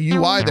whole lot of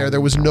UI there.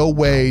 There was no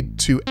way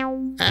to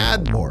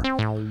add more.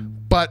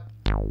 But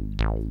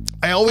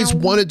I always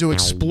wanted to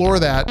explore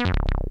that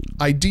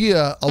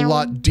idea a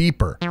lot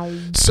deeper.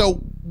 So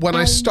when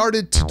I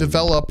started to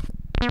develop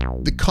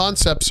the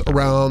concepts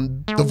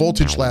around the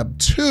Voltage Lab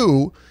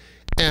 2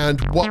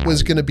 and what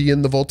was going to be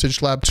in the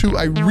Voltage Lab 2,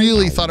 I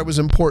really thought it was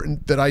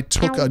important that I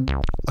took a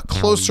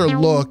closer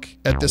look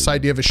at this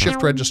idea of a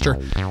shift register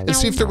and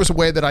see if there was a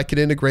way that I could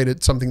integrate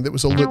it, something that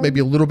was maybe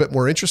a little bit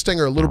more interesting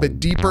or a little bit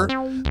deeper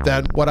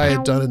than what I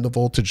had done in the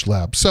Voltage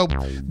Lab. So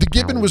the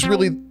Gibbon was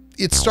really,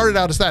 it started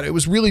out as that. It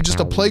was really just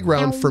a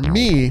playground for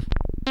me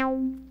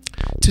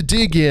to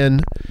dig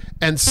in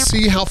and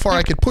see how far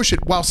I could push it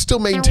while still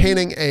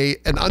maintaining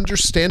an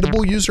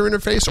understandable user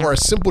interface, or a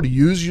simple to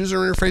use user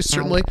interface,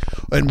 certainly,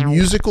 a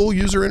musical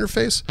user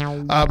interface.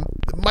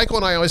 Michael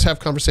and I always have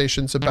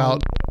conversations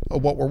about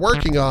what we're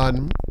working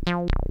on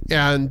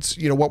and,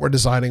 you know, what we're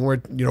designing,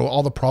 you know,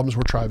 all the problems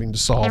we're trying to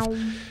solve.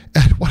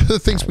 And one of the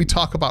things we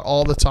talk about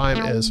all the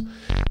time is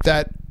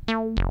that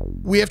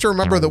we have to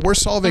remember that we're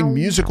solving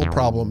musical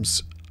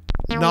problems,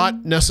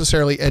 not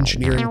necessarily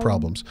engineering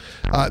problems.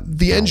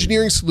 The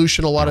engineering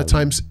solution a lot of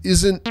times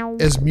isn't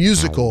as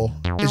musical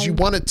as you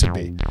want it to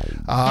be.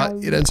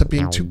 It ends up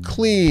being too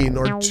clean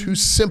or too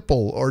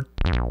simple or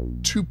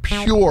too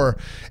pure,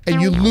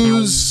 and you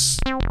lose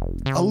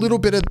a little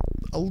bit of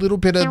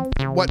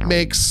what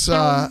makes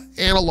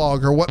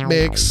analog, or what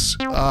makes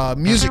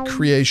music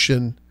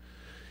creation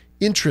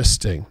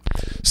interesting.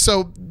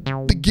 So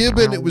the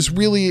Gibbon, it was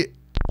really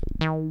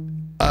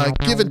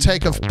give and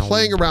take of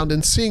playing around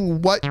and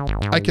seeing what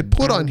I could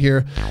put on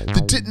here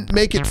that didn't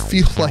make it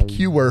feel like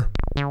you were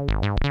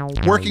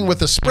working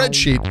with a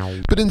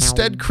spreadsheet, but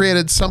instead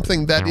created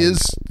something that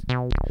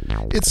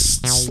it's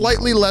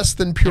slightly less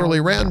than purely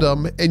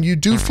random, and you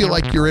do feel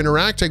like you're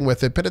interacting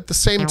with it, but at the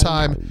same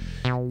time,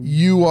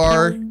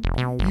 you're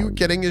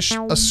getting a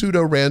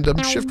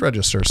pseudo-random shift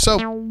register.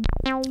 So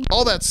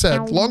all that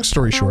said, long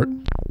story short,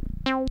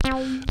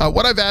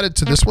 what I've added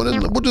to this one,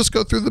 and we'll just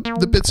go through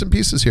the bits and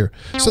pieces here.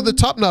 So the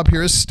top knob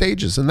here is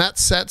stages, and that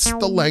sets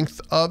the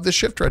length of the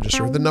shift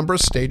register, the number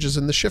of stages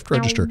in the shift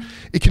register.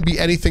 It can be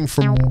anything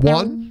from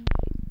 1,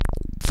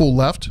 full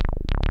left,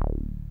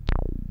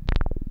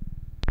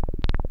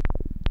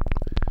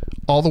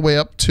 all the way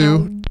up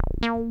to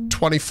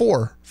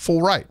 24,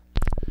 full right,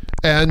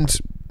 and,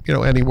 you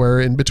know, anywhere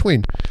in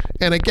between.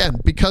 And again,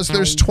 because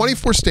there's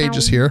 24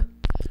 stages here,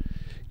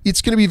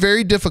 it's going to be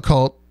very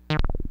difficult,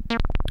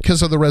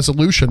 because of the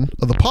resolution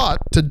of the pot,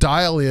 to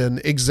dial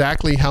in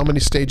exactly how many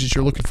stages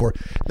you're looking for.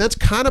 And that's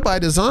kind of by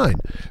design,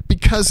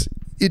 because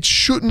it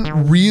shouldn't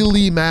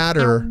really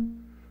matter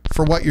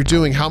for what you're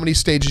doing how many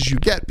stages you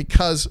get,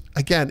 because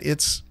again,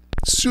 it's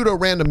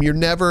pseudo-random. You're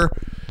never,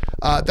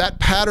 that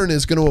pattern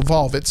is going to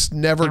evolve. It's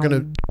never going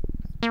to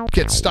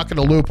get stuck in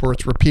a loop where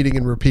it's repeating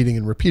and repeating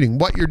and repeating.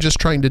 What you're just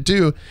trying to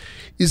do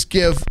is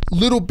give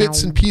little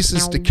bits and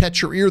pieces to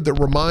catch your ear that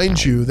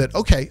remind you that,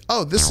 okay,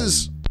 oh, this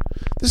is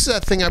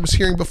that thing I was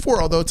hearing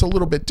before, although it's a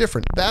little bit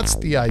different. That's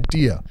the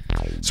idea.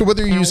 So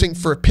whether you're using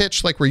for a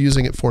pitch like we're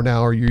using it for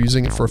now, or you're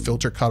using it for a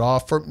filter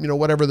cutoff, or, you know,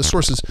 whatever the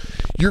source is,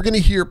 you're going to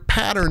hear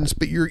patterns,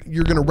 but you're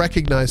going to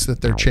recognize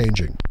that they're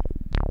changing.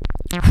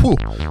 Whew.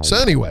 So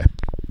anyway,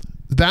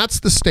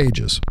 that's the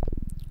stages.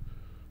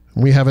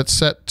 We have it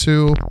set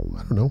to,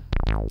 I don't know,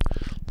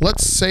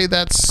 let's say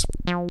that's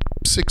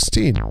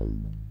 16,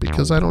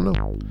 because I don't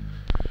know.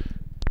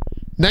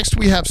 Next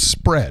we have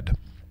spread.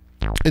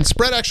 And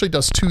spread actually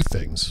does two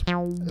things.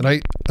 And I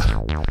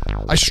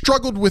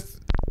struggled with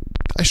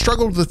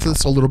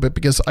this a little bit,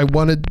 because I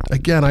wanted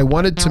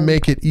to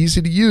make it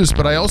easy to use,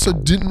 but I also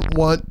didn't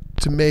want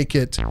to make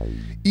it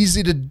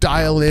easy to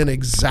dial in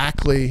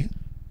exactly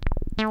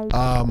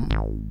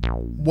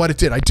what it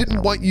did. I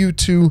didn't want you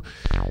to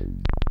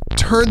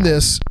turn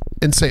this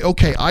and say,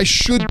 okay, I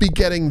should be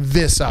getting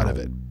this out of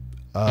it,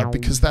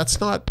 because that's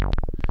not,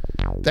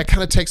 that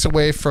kind of takes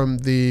away from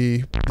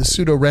the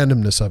pseudo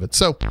randomness of it.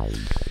 So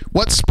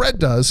what spread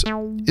does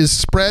is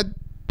spread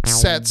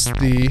sets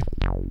the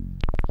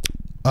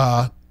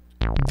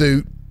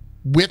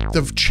width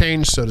of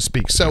change, so to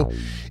speak. So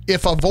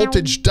if a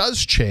voltage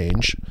does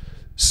change,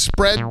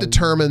 spread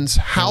determines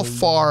how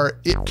far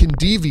it can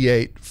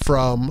deviate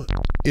from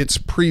its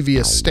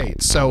previous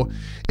state. So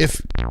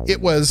if it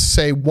was,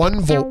 say,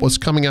 1 volt was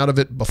coming out of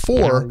it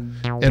before,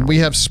 and we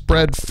have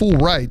spread full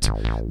right,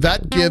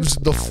 that gives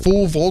the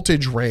full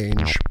voltage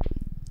range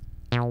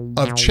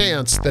of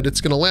chance that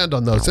it's going to land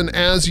on those. And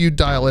as you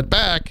dial it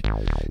back,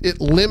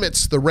 it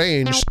limits the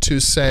range to,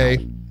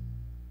 say,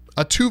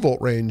 a 2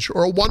 volt range,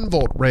 or a 1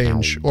 volt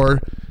range, or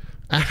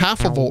a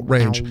half a volt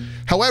range.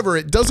 However,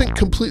 it doesn't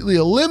completely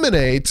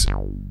eliminate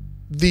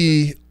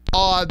the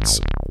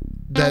odds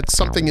that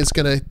something is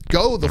going to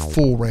go the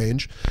full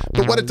range,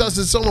 but what it does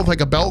is it's almost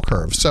like a bell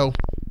curve. So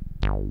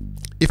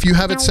if you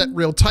have it set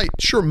real tight,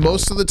 sure,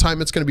 most of the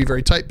time it's going to be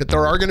very tight, but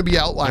there are going to be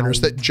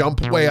outliners that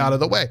jump way out of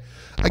the way.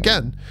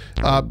 Again,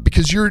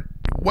 because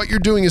what you're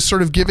doing is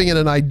sort of giving it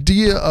an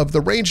idea of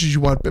the ranges you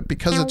want, but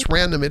because it's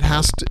random, it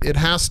has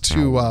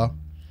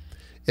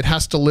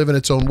to live in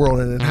its own world,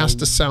 and it has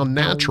to sound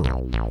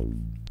natural.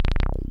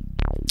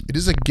 It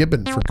is a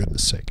Gibbon, for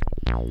goodness sake.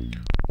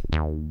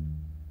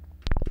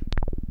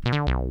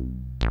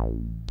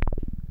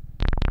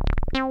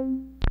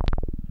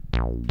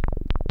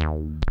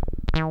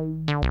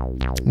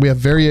 We have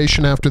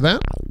variation after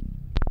that.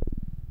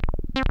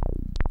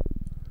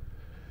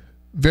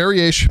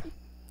 Variation.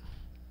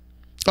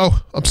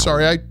 Oh, I'm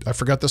sorry. I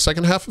forgot the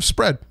second half of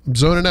spread. I'm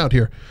zoning out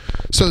here.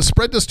 So the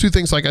spread does two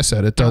things, like I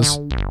said. It does,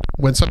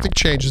 when something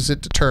changes,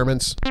 it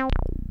determines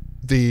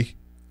the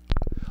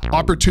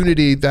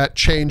opportunity that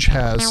change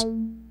has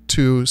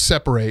to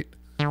separate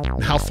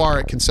and how far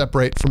it can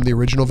separate from the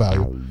original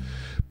value.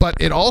 But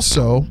it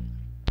also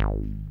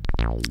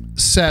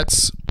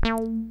sets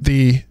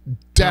the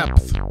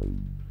depth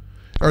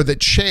or the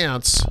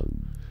chance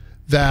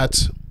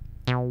that,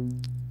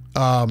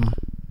 well,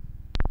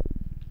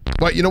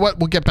 you know what?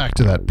 We'll get back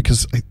to that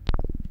because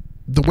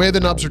the way the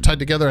knobs are tied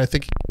together, I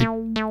think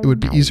it would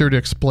be easier to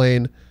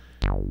explain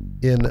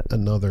in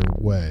another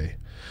way.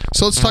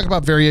 So let's talk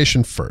about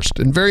variation first.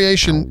 And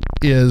variation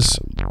is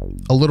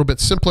a little bit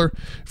simpler.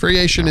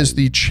 Variation is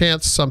the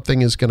chance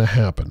something is going to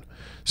happen.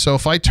 So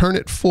if I turn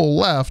it full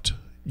left,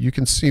 you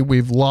can see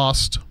we've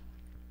lost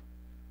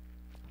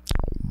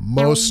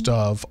most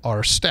of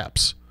our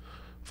steps.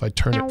 If I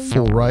turn it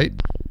full right,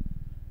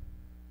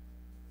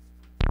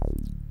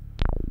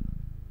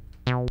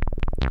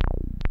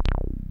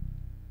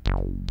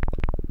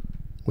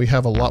 we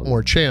have a lot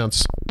more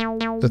chance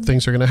that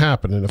things are going to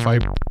happen. And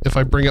if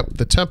I bring up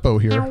the tempo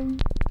here,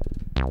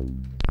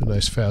 a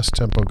nice fast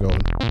tempo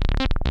going,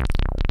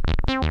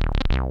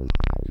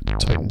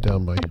 tighten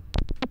down my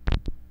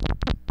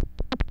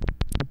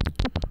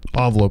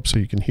envelope so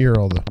you can hear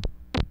all the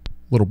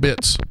little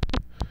bits.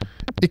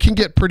 It can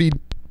get pretty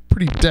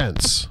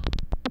dense.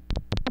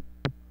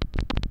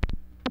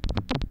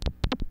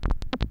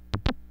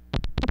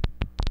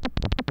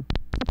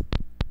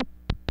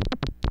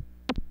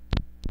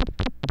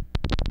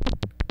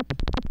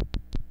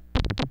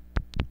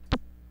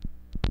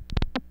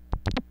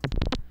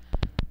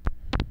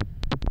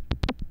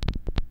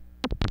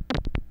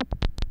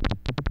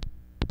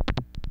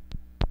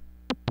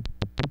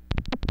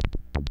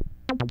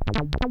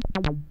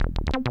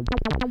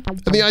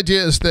 And the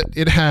idea is that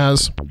it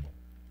has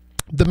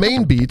the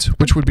main beat,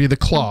 which would be the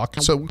clock.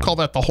 So we call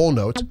that the whole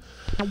note.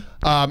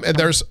 And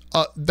there's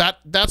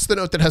that's the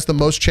note that has the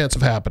most chance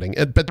of happening.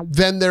 But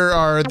then there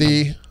are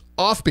the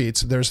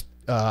offbeats. There's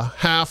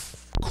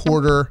half,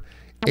 quarter,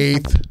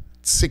 eighth,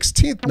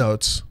 16th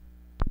notes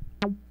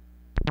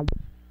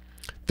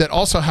that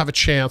also have a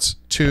chance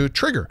to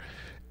trigger.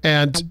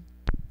 And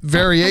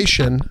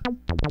variation,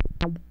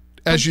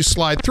 as you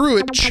slide through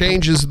it,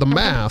 changes the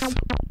math,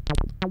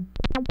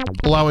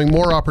 allowing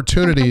more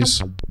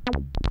opportunities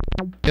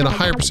and a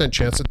higher percent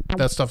chance that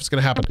that stuff is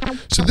going to happen.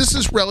 So this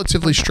is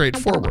relatively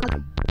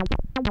straightforward.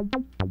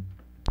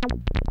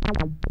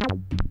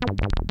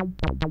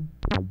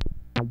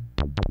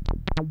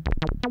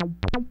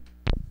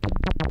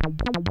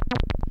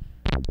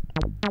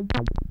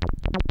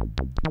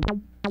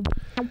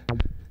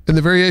 And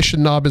the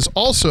variation knob is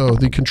also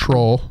the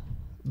control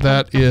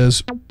that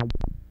is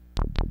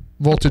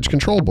voltage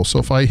controllable. So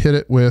if I hit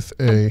it with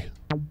a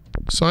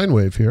sine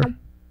wave here,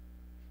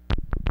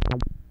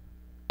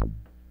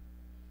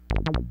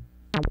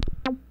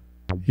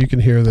 you can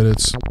hear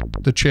that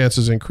the chance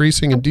is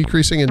increasing and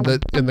decreasing, and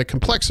the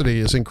complexity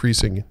is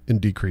increasing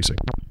and decreasing.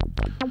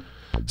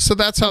 So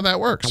that's how that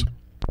works.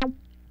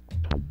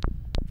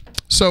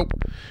 So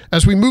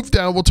as we move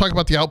down, we'll talk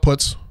about the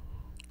outputs.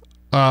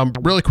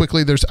 Really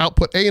quickly, there's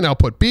output A and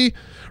output B.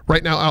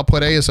 Right now,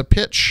 output A is a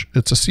pitch.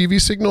 It's a CV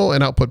signal,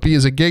 and output B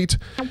is a gate.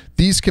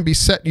 These can be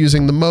set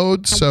using the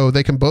mode, so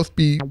they can both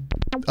be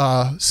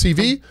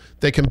CV.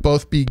 They can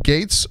both be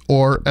gates,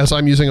 or as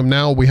I'm using them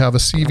now, we have a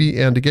CV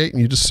and a gate,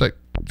 and you just set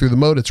through the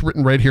mode. It's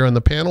written right here on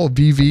the panel,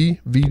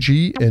 VV,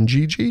 VG, and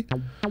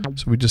GG.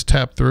 So we just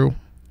tap through.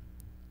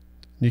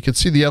 You can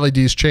see the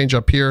LEDs change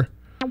up here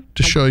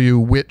to show you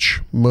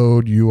which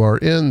mode you are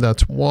in.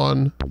 That's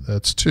 1,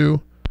 that's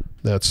 2.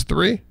 That's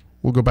 3.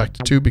 We'll go back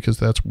to 2 because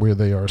that's where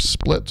they are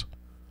split.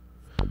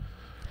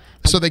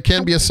 So they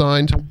can be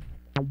assigned.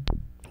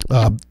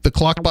 The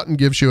clock button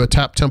gives you a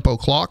tap tempo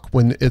clock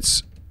when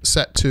it's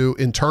set to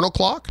internal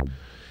clock.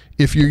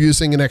 If you're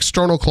using an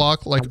external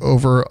clock, like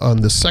over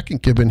on the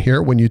second Gibbon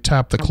here, when you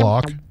tap the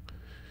clock,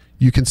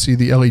 you can see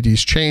the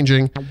LEDs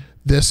changing.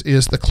 This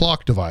is the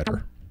clock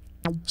divider.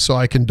 So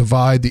I can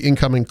divide the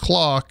incoming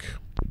clock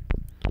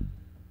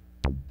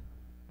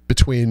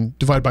between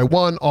divide by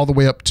 1 all the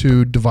way up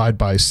to divide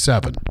by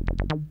 7,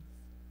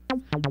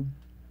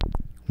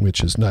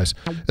 which is nice.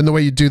 And the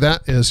way you do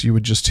that is you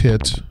would just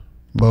hit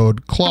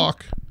mode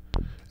clock,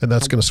 and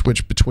that's going to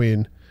switch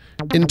between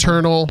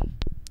external,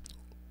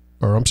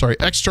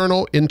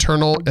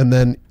 internal, and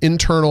then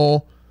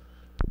internal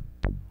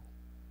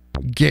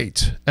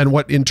gate. And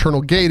what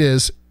internal gate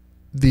is,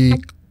 the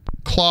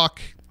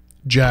clock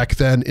jack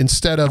then,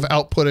 instead of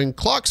outputting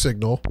clock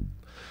signal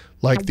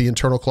like the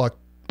internal clock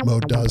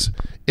mode does,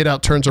 it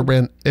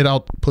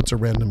outputs a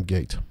random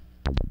gate.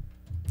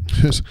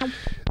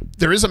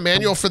 There is a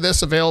manual for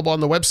this available on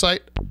the website.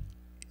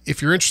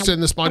 If you're interested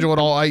in this module at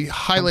all, I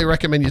highly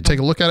recommend you take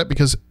a look at it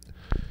because,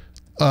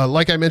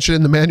 like I mentioned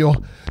in the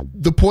manual,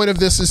 the point of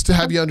this is to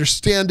have you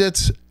understand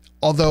it.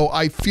 Although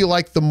I feel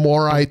like the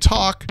more I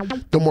talk,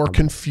 the more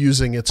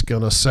confusing it's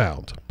going to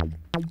sound.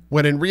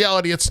 When in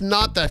reality, it's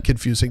not that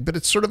confusing, but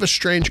it's sort of a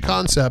strange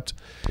concept.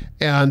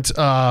 And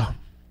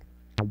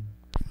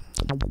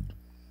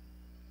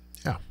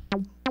yeah,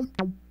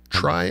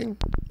 trying,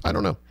 I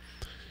don't know.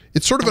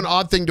 It's sort of an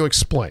odd thing to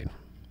explain.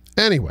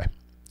 Anyway,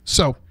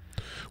 so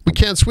We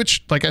can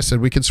switch, like I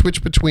said, we can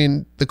switch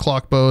between the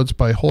clock modes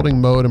by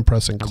holding mode and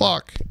pressing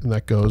clock, and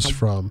that goes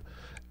from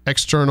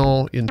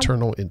external,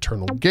 internal,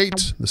 internal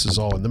gate. This is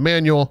all in the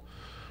manual.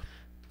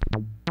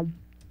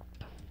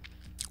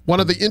 One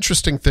of the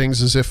interesting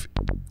things is if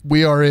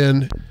we are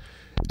in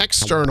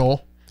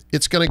external,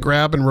 it's going to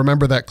grab and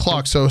remember that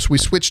clock. So as we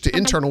switch to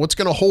internal, it's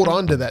going to hold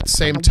on to that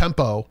same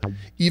tempo,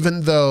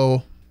 even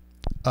though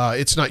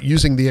it's not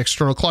using the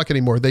external clock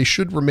anymore. They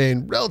should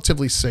remain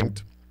relatively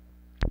synced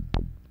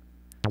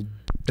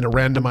in a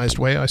randomized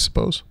way, I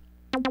suppose.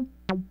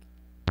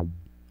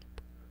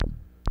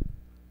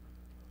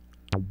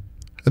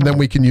 And then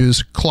we can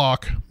use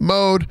clock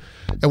mode.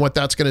 And what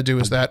that's going to do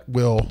is that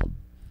will,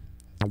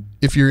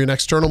 if you're in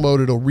external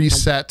mode, it'll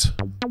reset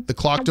the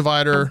clock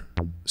divider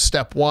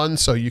step 1.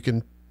 So you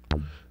can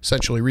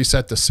essentially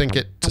reset to sync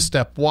it to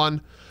step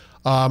 1.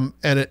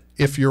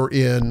 If you're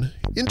in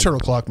internal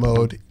clock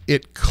mode,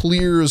 it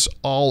clears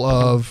all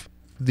of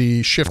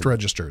the shift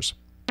registers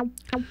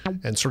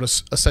and sort of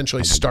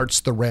essentially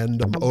starts the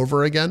random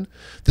over again.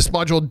 This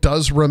module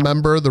does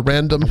remember the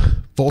random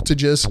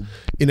voltages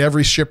in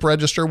every shift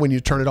register when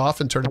you turn it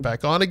off and turn it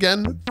back on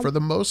again for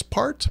the most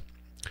part.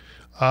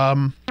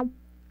 But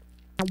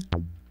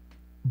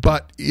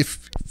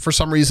if for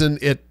some reason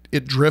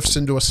it drifts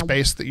into a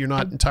space that you're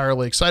not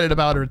entirely excited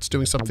about, or it's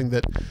doing something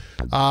that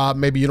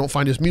maybe you don't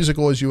find as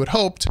musical as you had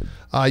hoped,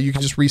 you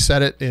can just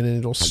reset it and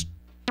it'll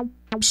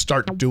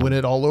start doing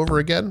it all over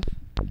again.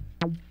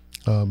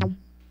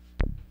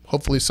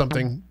 Hopefully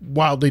something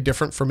wildly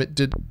different from it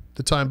did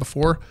the time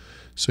before,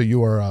 so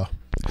you are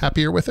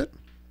happier with it.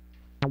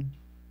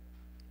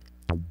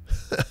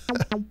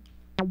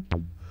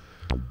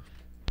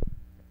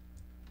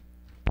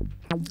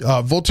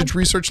 Voltage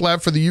Research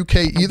Lab for the UK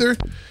either.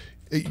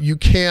 You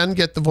can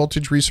get the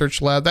Voltage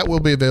Research Lab. That will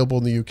be available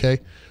in the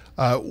UK.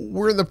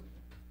 We're in the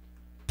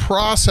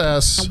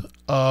process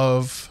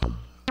of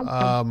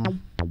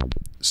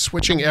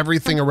switching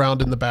everything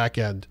around in the back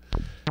end.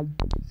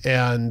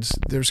 And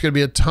there's going to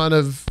be a ton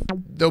of,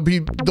 there'll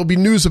be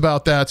news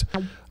about that.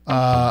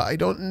 I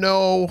don't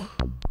know.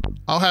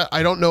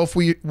 I don't know if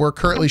we're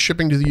currently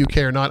shipping to the UK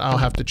or not. I'll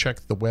have to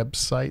check the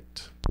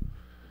website.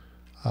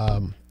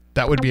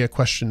 That would be a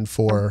question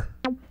for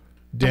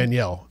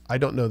Danielle. I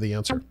don't know the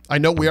answer. I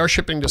know we are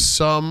shipping to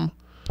some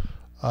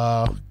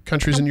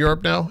countries in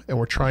Europe now, and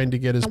we're trying to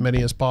get as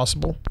many as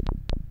possible.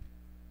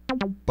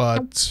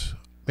 But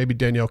maybe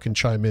Danielle can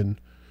chime in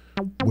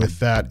with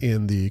that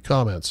in the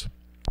comments.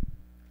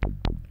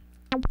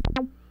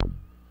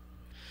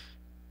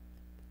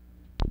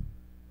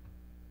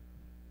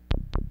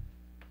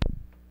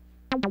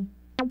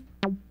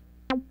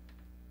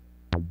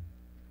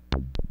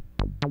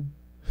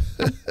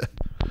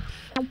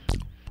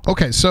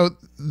 Okay, so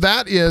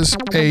that is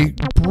a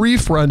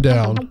brief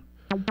rundown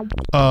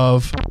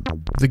of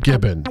the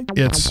Gibbon.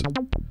 It's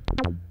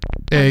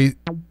a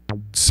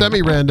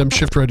semi-random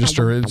shift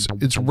register. It's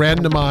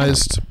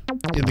randomized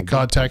in the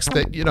context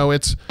that, you know,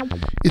 it's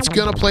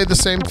going to play the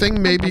same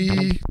thing.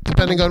 Maybe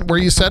depending on where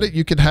you set it,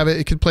 you could have it.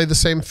 It could play the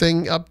same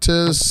thing up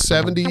to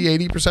 70,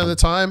 80% of the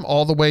time,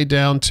 all the way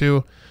down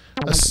to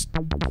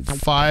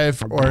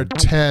 5 or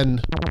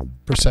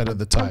 10% of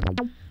the time.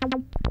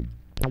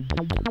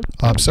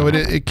 So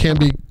it can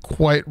be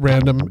quite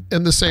random,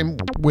 and the same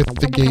with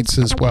the gates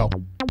as well.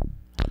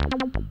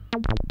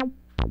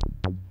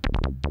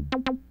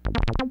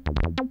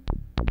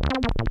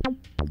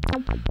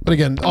 But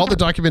again, all the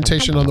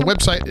documentation on the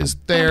website is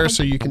there,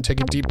 so you can take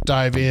a deep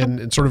dive in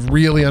and sort of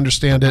really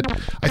understand it.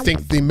 I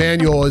think the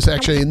manual is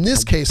actually, in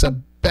this case, a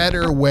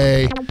better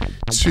way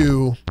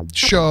to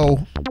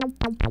show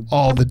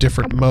all the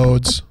different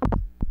modes.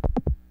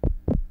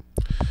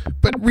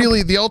 But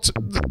really,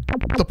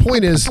 the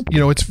point is, you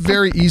know, it's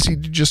very easy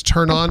to just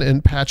turn on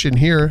and patch in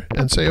here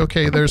and say,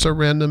 okay, there's a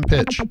random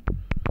pitch.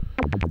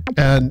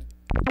 And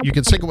you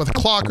can sync it with a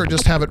clock or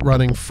just have it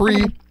running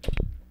free.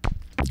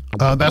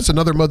 That's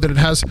another mode that it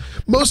has.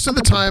 Most of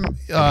the time,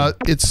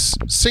 it's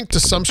synced to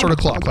some sort of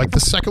clock. Like the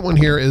second one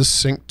here is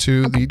synced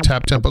to the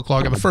tap tempo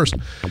clock of the first.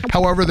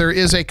 However, there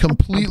is a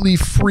completely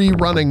free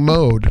running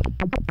mode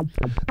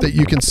that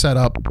you can set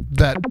up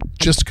that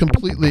just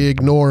completely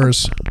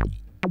ignores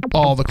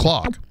all the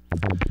clock.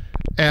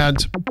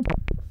 And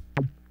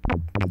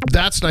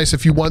that's nice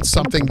if you want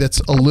something that's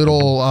a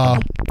little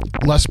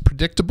less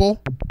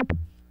predictable.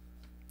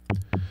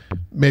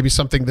 Maybe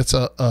something that's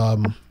a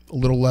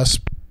little less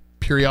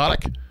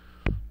periodic.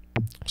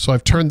 So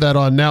I've turned that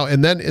on now,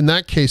 and then in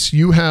that case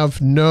you have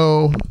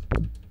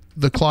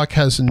the clock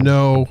has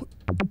no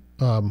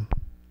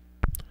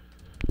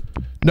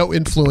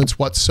influence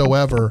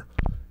whatsoever.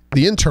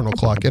 The internal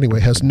clock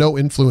anyway has no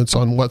influence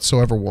on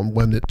whatsoever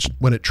when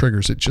it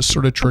triggers. It just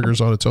sort of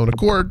triggers on its own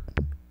accord.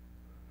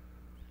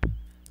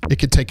 It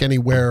could take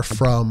anywhere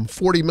from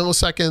 40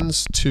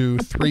 milliseconds to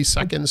 3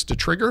 seconds to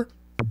trigger.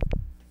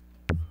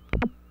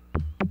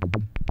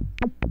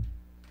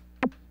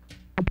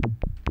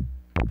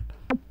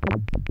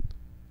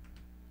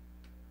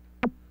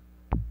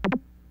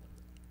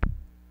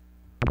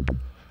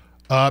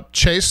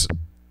 Chase,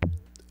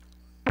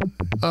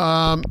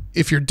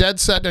 If you're dead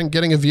set on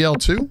getting a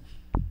VL2,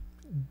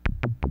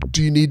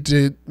 do you need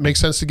to make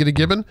sense to get a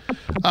Gibbon?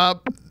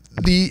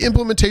 The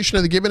implementation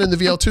of the Gibbon in the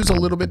VL2 is a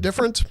little bit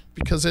different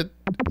because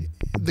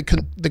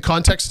the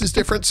context is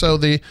different. So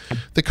the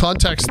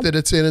context that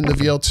it's in the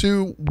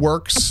VL2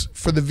 works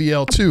for the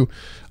VL2.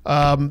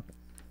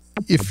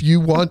 If you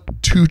want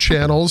 2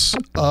 channels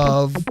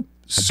of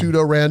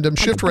pseudo-random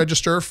shift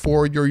register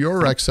for your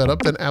Eurorack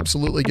setup, then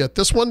absolutely get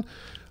this one.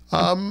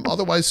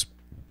 Otherwise,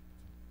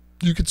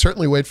 you could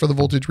certainly wait for the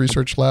Voltage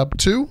Research Lab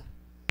 2.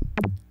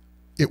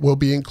 It will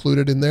be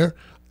included in there.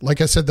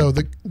 Like I said, though,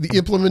 the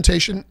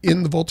implementation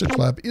in the Voltage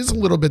Lab is a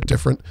little bit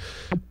different,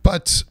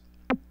 but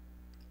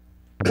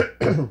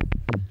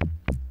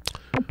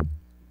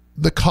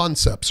the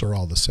concepts are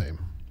all the same.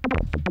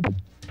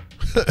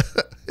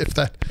 if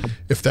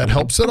that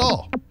helps at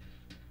all.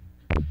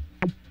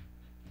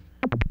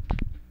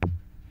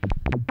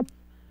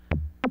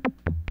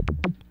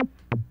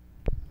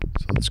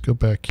 So let's go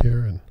back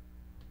here and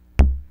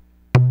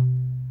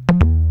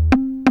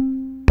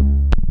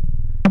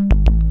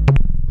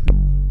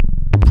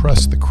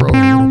press the Chrome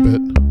a little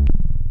bit.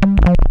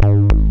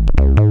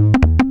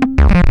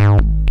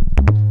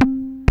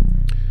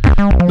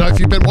 Now, if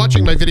you've been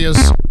watching my videos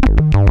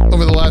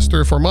over the last 3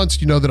 or 4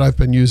 months, you know that I've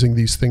been using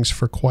these things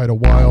for quite a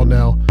while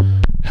now.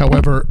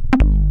 However,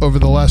 over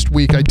the last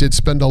week, I did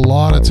spend a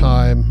lot of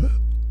time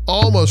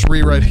almost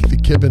rewriting the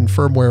Gibbon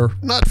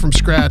firmware, not from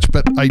scratch,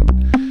 but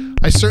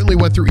I certainly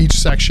went through each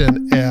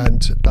section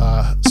and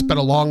spent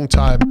a long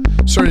time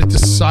sort of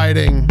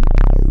deciding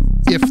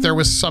if there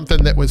was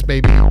something that was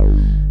maybe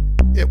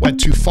it went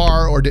too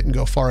far or didn't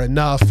go far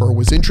enough or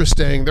was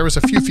interesting. There was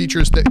a few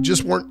features that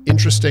just weren't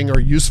interesting or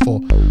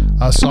useful.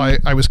 So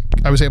I was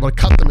able to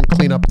cut them and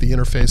clean up the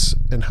interface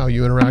and how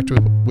you interact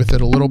with it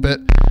a little bit.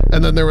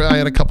 And then I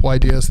had a couple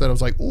ideas that I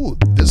was like, ooh,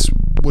 this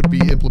would be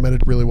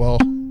implemented really well.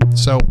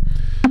 So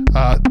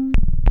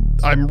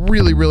I'm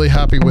really, really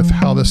happy with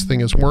how this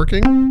thing is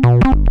working.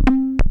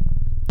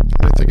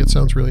 I think it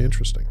sounds really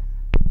interesting.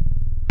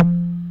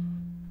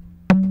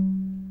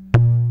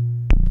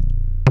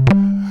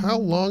 How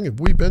long have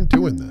we been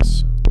doing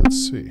this? Let's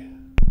see.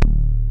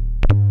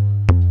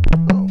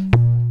 Oh,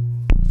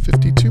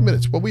 52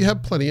 minutes. Well, we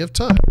have plenty of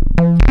time.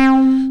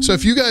 So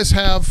if you guys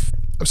have,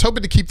 I was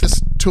hoping to keep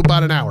this to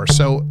about an hour,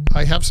 so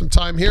I have some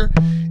time here.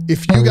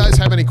 If you guys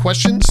have any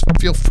questions,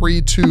 feel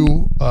free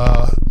to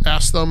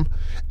ask them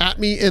at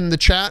me in the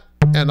chat,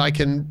 and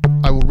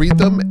I will read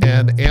them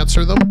and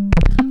answer them.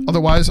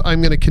 Otherwise,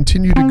 I'm going to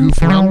continue to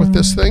goof around with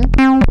this thing.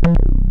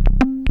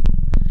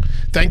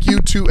 Thank you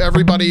to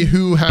everybody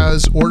who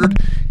has ordered.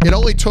 It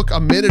only took a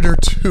minute or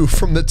 2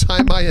 from the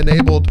time I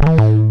enabled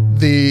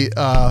the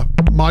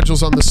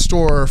modules on the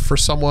store for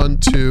someone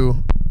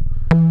to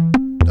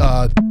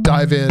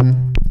dive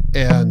in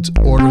and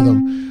order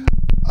them.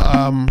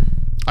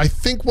 I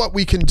think what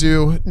we can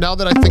do, now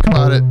that I think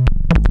about it,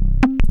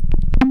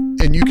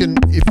 and you can,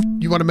 if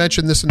you want to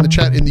mention this in the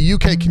chat, in the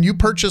UK, can you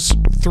purchase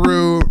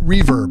through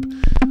Reverb?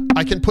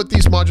 I can put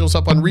these modules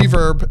up on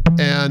Reverb,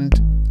 and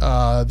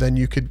then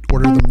you could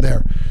order them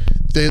there.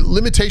 The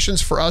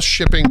limitations for us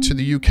shipping to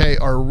the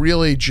UK are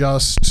really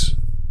just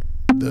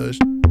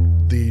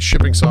the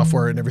shipping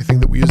software and everything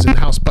that we use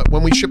in-house, but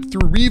when we ship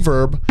through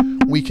Reverb,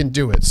 we can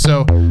do it.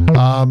 So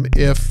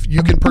if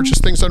you can purchase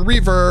things on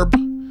Reverb,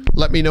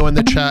 let me know in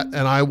the chat,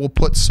 and I will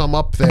put some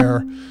up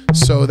there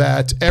so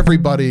that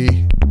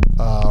everybody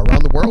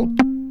around the world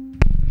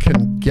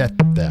can get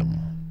them.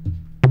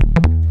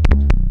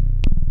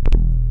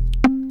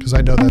 Because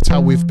I know that's how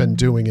we've been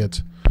doing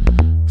it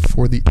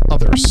for the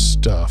other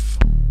stuff.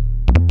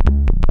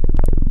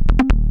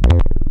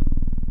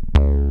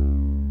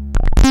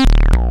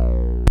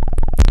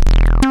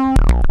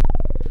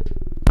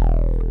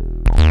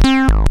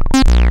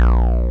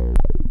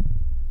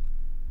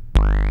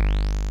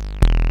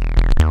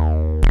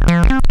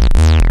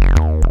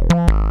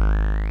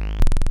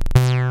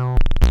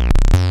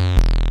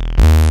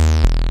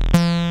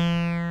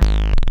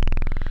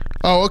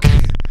 Oh, okay.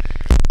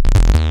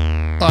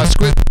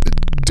 Squid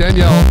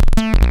Danielle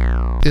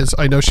is,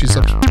 I know she's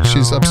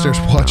upstairs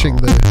watching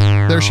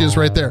there she is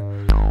right there.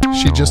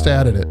 She just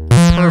added it.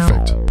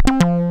 Perfect.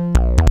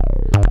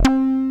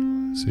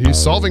 See,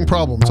 solving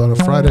problems on a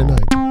Friday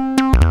night.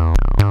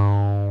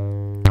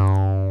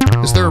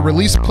 Is there a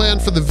release plan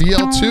for the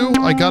VL2?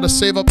 I gotta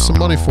save up some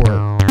money for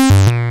it.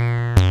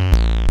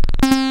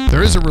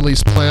 There is a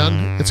release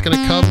plan. It's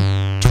gonna come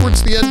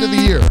towards the end of the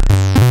year.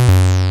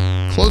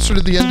 Closer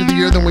to the end of the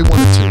year than we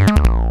wanted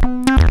to.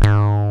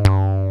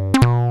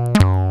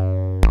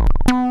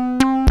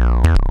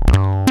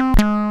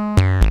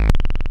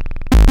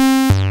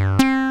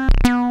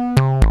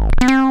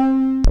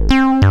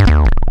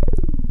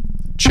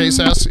 Chase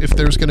asks if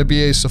there's going to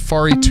be a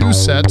Safari 2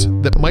 set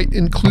that might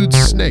include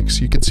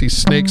snakes. You can see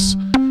snakes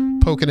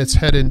poking its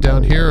head in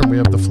down here, and we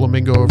have the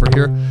flamingo over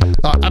here.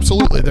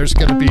 Absolutely, there's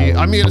going to be.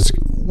 I mean,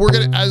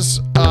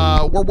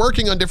 we're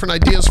working on different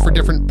ideas for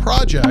different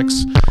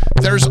projects.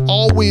 There's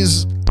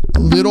always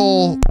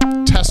little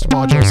test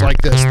modules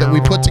like this that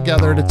we put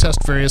together to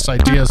test various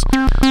ideas.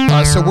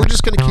 So we're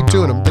just going to keep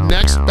doing them. The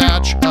next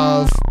batch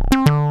of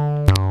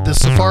the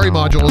Safari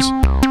modules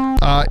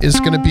is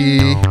going to be,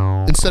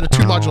 instead of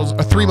 2 modules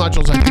or 3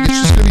 modules, I think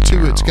it's just going to be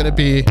 2. It's going to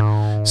be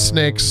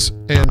snakes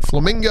and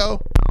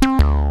flamingo.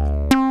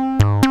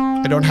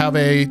 I don't have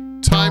a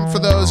time for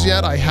those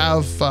yet. I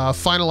have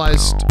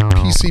finalized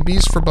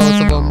PCBs for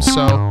both of them,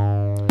 so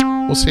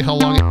we'll see how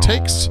long it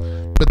takes.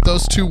 But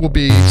those 2 will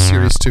be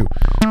Series 2.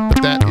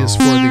 But that is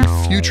for the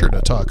future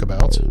to talk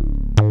about.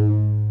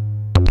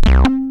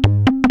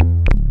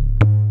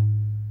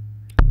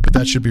 But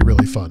that should be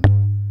really fun.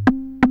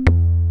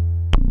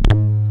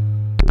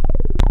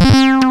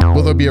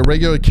 Will there be a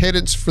regular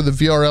cadence for the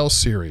VRL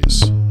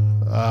series?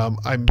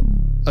 I'm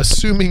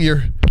assuming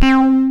you're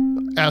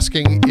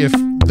asking if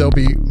there'll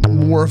be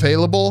more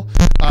available.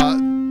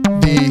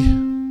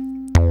 The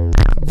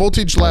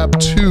Voltage Lab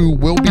 2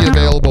 will be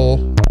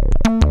available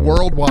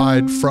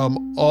worldwide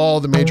from all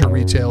the major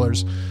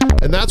retailers.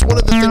 And that's one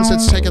of the things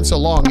that's taken so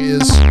long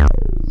is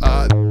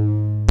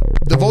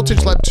the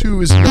Voltage Lab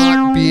 2 is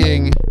not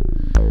being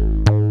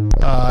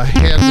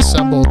hand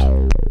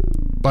assembled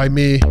by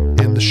me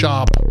in the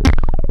shop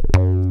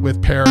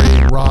with Perry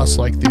and Ross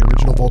like the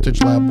original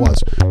Voltage Lab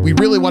was. We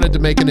really wanted to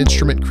make an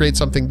instrument, create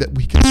something that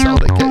we could sell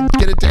to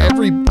get it to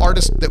every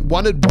artist that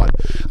wanted one.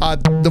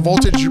 The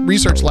Voltage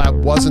Research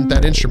Lab wasn't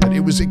that instrument. It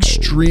was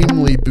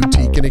extremely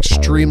boutique and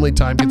extremely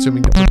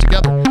time-consuming to put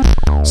together.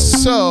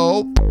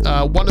 So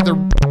one of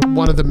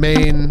the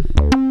main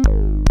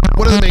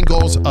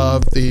goals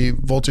of the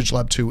Voltage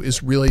Lab 2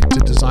 is really to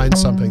design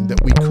something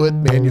that we could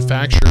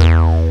manufacture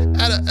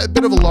at a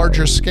bit of a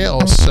larger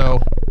scale, so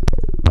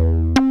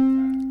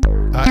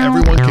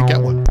everyone could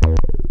get one.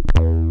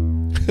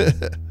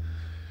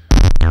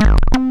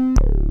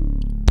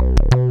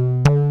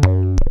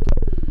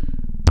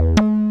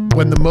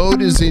 When the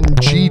mode is in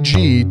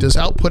GG, does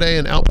output A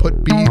and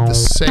output B the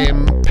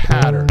same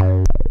pattern?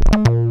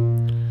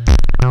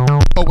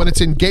 Oh, when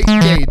it's in gate,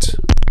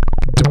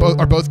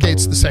 are both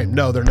gates the same?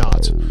 No, they're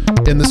not.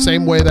 In the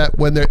same way that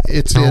when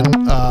it's in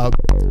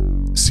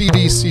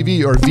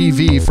CV or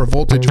VV for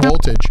voltage,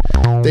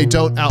 they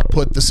don't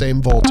output the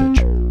same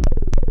voltage.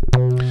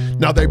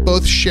 Now, they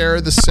both share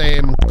the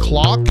same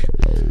clock,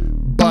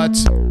 but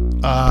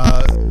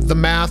the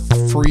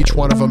math for each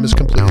one of them is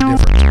completely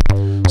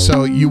different.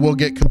 So you will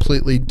get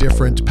completely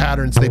different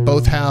patterns. They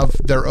both have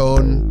their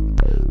own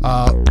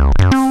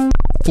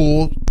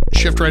full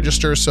shift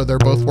registers, so they're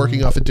both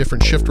working off of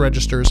different shift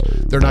registers.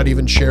 They're not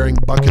even sharing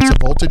buckets of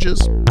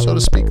voltages, so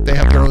to speak. They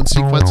have their own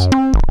sequence.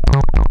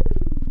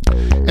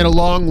 And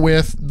along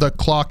with the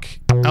clock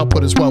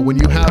output as well, when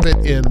you have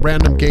it in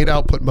random gate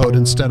output mode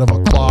instead of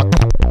a clock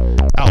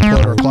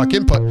output or clock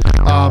input,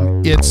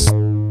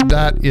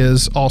 that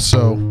is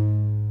also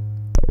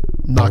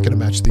not going to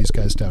match these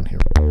guys down here.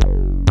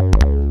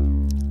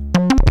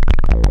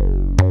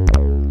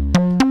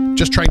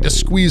 Just trying to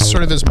squeeze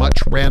sort of as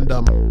much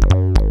random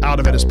out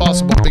of it as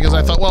possible, because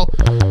I thought, well,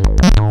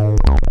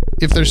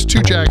 if there's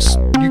 2 jacks,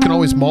 you can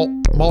always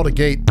malt a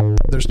gate.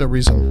 There's no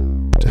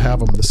reason to have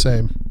them the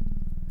same.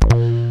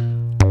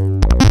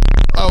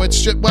 Oh,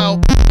 it's just, well,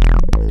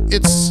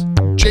 it's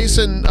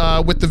Jason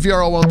with the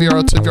VRL1,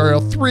 VRL2,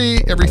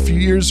 VRL3 every few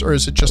years, or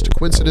is it just a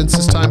coincidence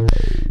this time?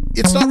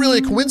 It's not really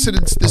a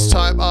coincidence this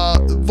time.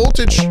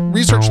 Voltage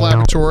Research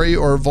Laboratory,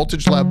 or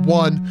Voltage Lab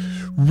 1,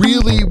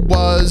 really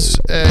was,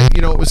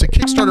 it was a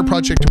Kickstarter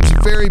project. It was a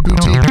very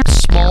boutique,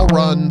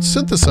 small-run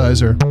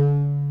synthesizer.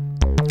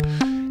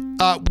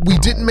 We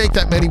didn't make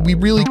that many. We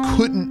really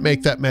couldn't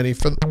make that many.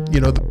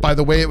 By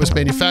the way it was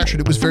manufactured,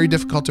 it was very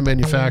difficult to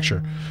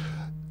manufacture.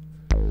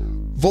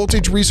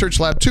 Voltage Research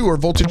Lab 2, or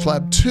Voltage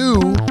Lab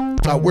 2,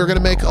 we're going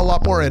to make a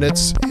lot more, and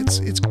it's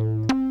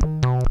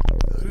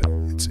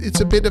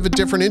a bit of a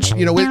different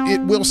instrument.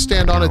 It will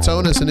stand on its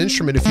own as an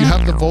instrument. If you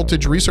have the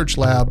Voltage Research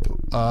Lab,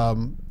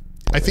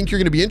 I think you're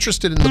going to be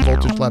interested in the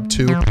Voltage Lab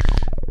 2,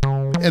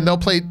 and they'll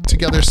play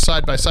together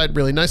side by side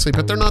really nicely,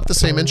 but they're not the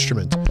same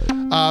instrument.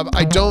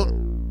 I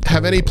don't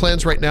have any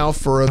plans right now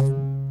for a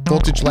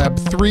Voltage Lab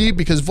 3,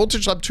 because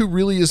Voltage Lab 2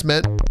 really is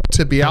meant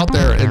to be out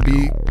there and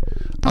be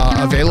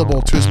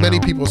available to as many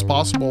people as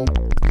possible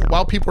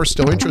while people are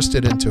still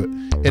interested in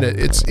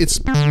it.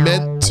 It's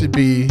meant to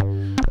be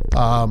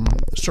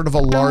sort of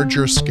a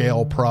larger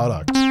scale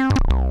product,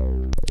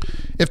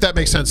 if that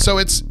makes sense. So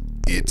it's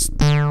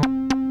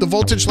the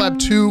Voltage Lab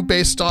 2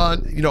 based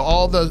on,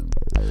 all the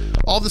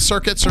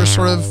circuits are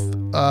sort of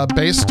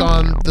based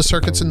on the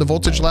circuits in the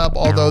Voltage Lab,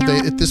 although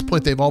at this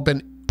point they've all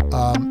been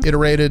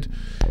iterated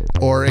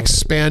or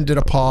expanded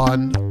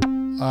upon.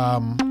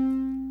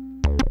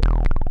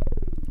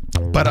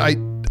 But I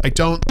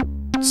don't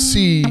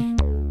see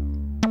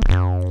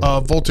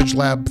Voltage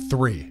Lab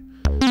 3.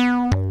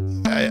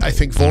 I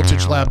think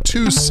Voltage Lab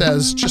 2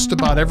 says just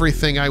about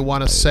everything I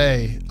want to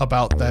say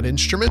about that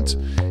instrument.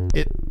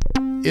 It's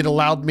going to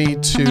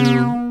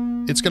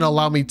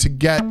allow me to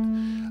get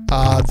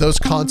those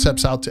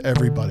concepts out to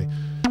everybody.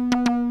 I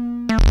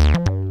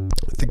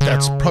think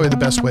that's probably the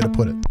best way to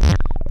put it.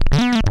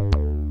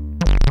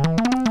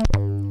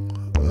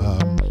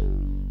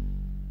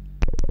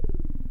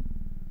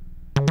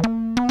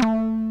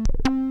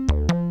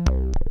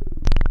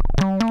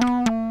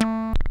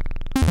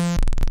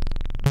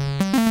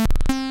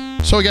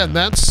 So again,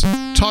 that's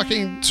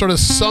talking, sort of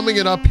summing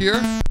it up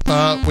here.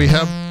 We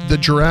have the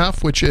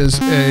Giraffe, which is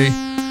a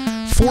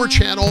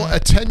 4-channel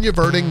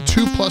Attenuverting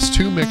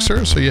 2+2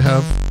 mixer. So you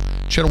have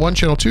channel 1,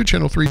 channel 2,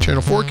 channel 3,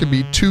 channel 4. Could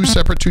be 2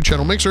 separate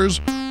 2-channel mixers,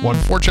 1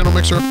 4-channel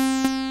mixer.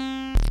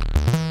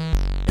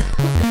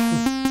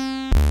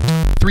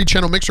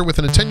 3-channel mixer with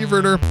an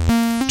attenuverter,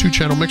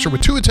 2-channel mixer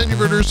with 2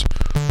 attenuverters,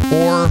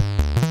 or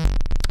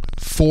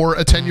 4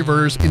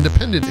 attenuverters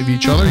independent of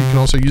each other. You can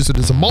also use it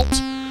as a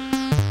mult.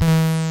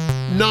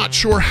 Not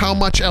sure how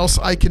much else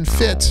I can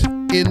fit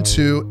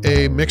into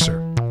a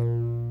mixer.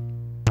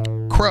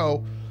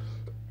 Crow.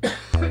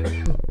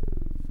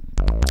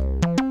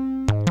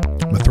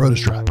 My throat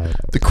is dry.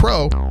 The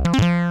Crow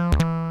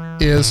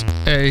is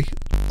a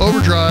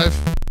Overdrive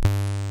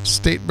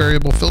state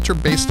variable filter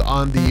based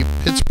on the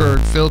Pittsburgh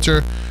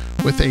filter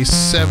with a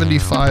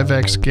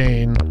 75x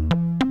gain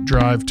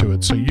drive to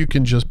it. So you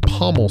can just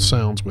pummel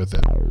sounds with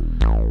it.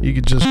 You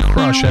can just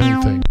crush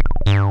anything.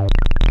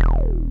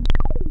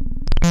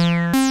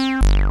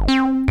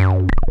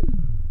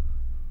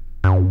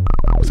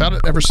 Without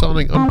it ever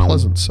sounding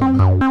unpleasant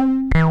somehow.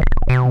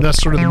 And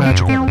that's sort of the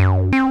magic of it.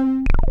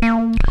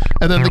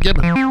 And then the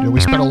Gibbon. You know,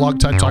 we spent a long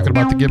time talking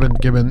about the Gibbon.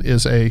 Gibbon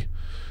is a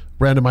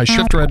randomized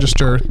shift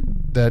register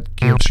that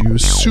gives you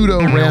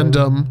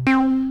pseudo-random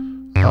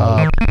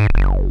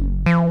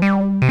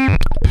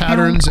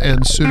patterns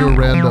and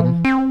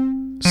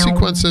pseudo-random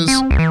sequences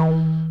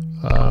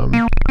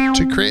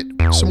to create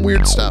some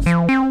weird stuff.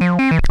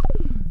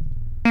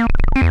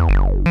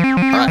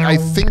 Alright, I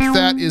think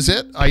that is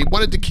it. I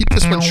wanted to keep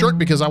this one short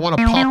because I want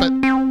to pop it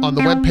on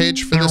the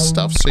webpage for this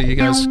stuff so you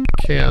guys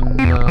can,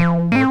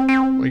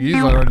 well,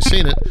 you've already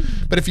seen it.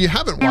 But if you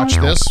haven't watched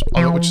this,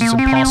 which is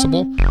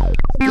impossible,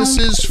 this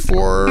is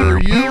for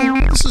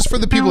you. This is for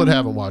the people that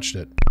haven't watched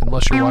it.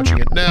 Unless you're watching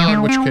it now,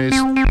 in which case,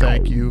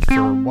 thank you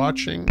for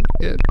watching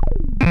it.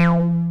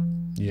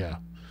 Yeah.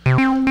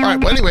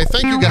 Alright, well anyway,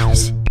 thank you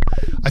guys.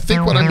 I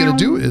think what I'm going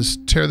to do is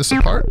tear this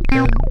apart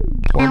and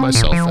pour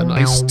myself an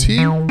iced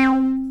tea.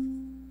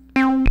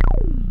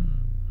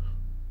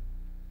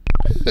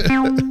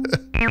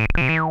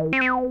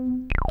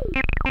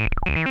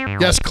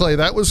 Yes, Clay,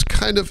 that was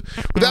kind of,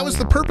 that was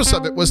the purpose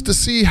of it, was to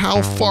see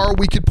how far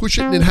we could push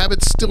it and have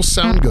it still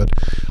sound good.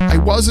 I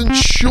wasn't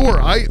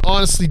sure. I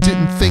honestly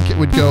didn't think it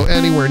would go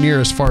anywhere near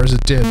as far as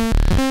it did.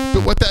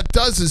 But what that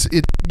does is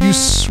you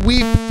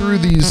sweep through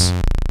these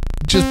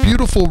just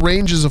beautiful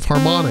ranges of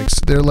harmonics.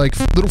 They're like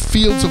little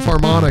fields of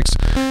harmonics,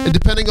 and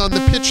depending on the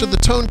pitch of the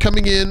tone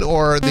coming in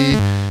or the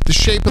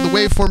shape of the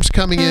waveforms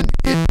coming in,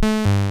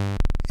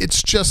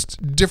 it's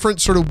just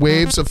different sort of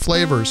waves of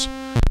flavors.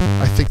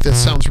 I think that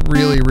sounds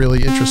really,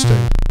 really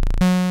interesting.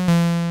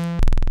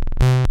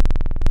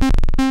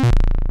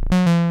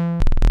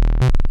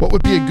 What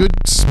would be a good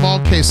small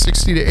case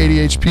 60 to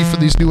 80 HP for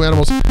these new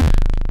animals?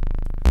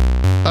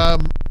 I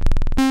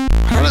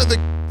don't know.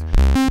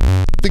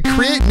 The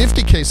Create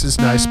Nifty case is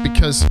nice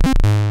because,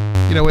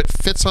 you know, it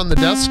fits on the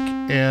desk,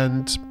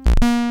 and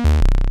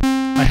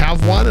I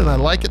have one and I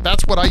like it.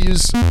 That's what I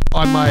use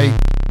on my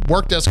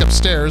work desk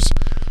upstairs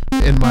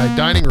in my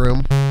dining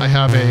room. I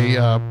have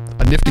a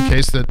Nifty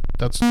case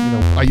that's, you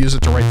know, I use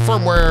it to write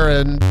firmware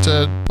and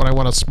when I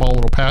want a small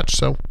little patch.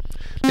 So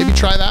maybe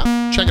try that.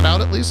 Check it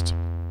out at least.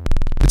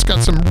 It's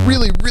got some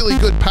really, really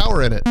good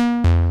power in it,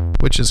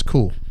 which is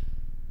cool.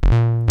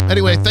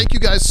 Anyway, thank you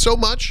guys so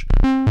much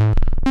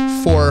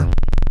for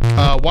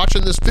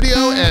watching this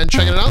video and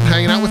checking it out,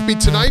 hanging out with me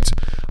tonight.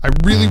 I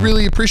really,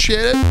 really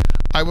appreciate it.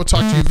 I will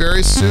talk to you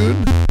very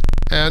soon,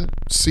 and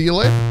see you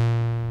later.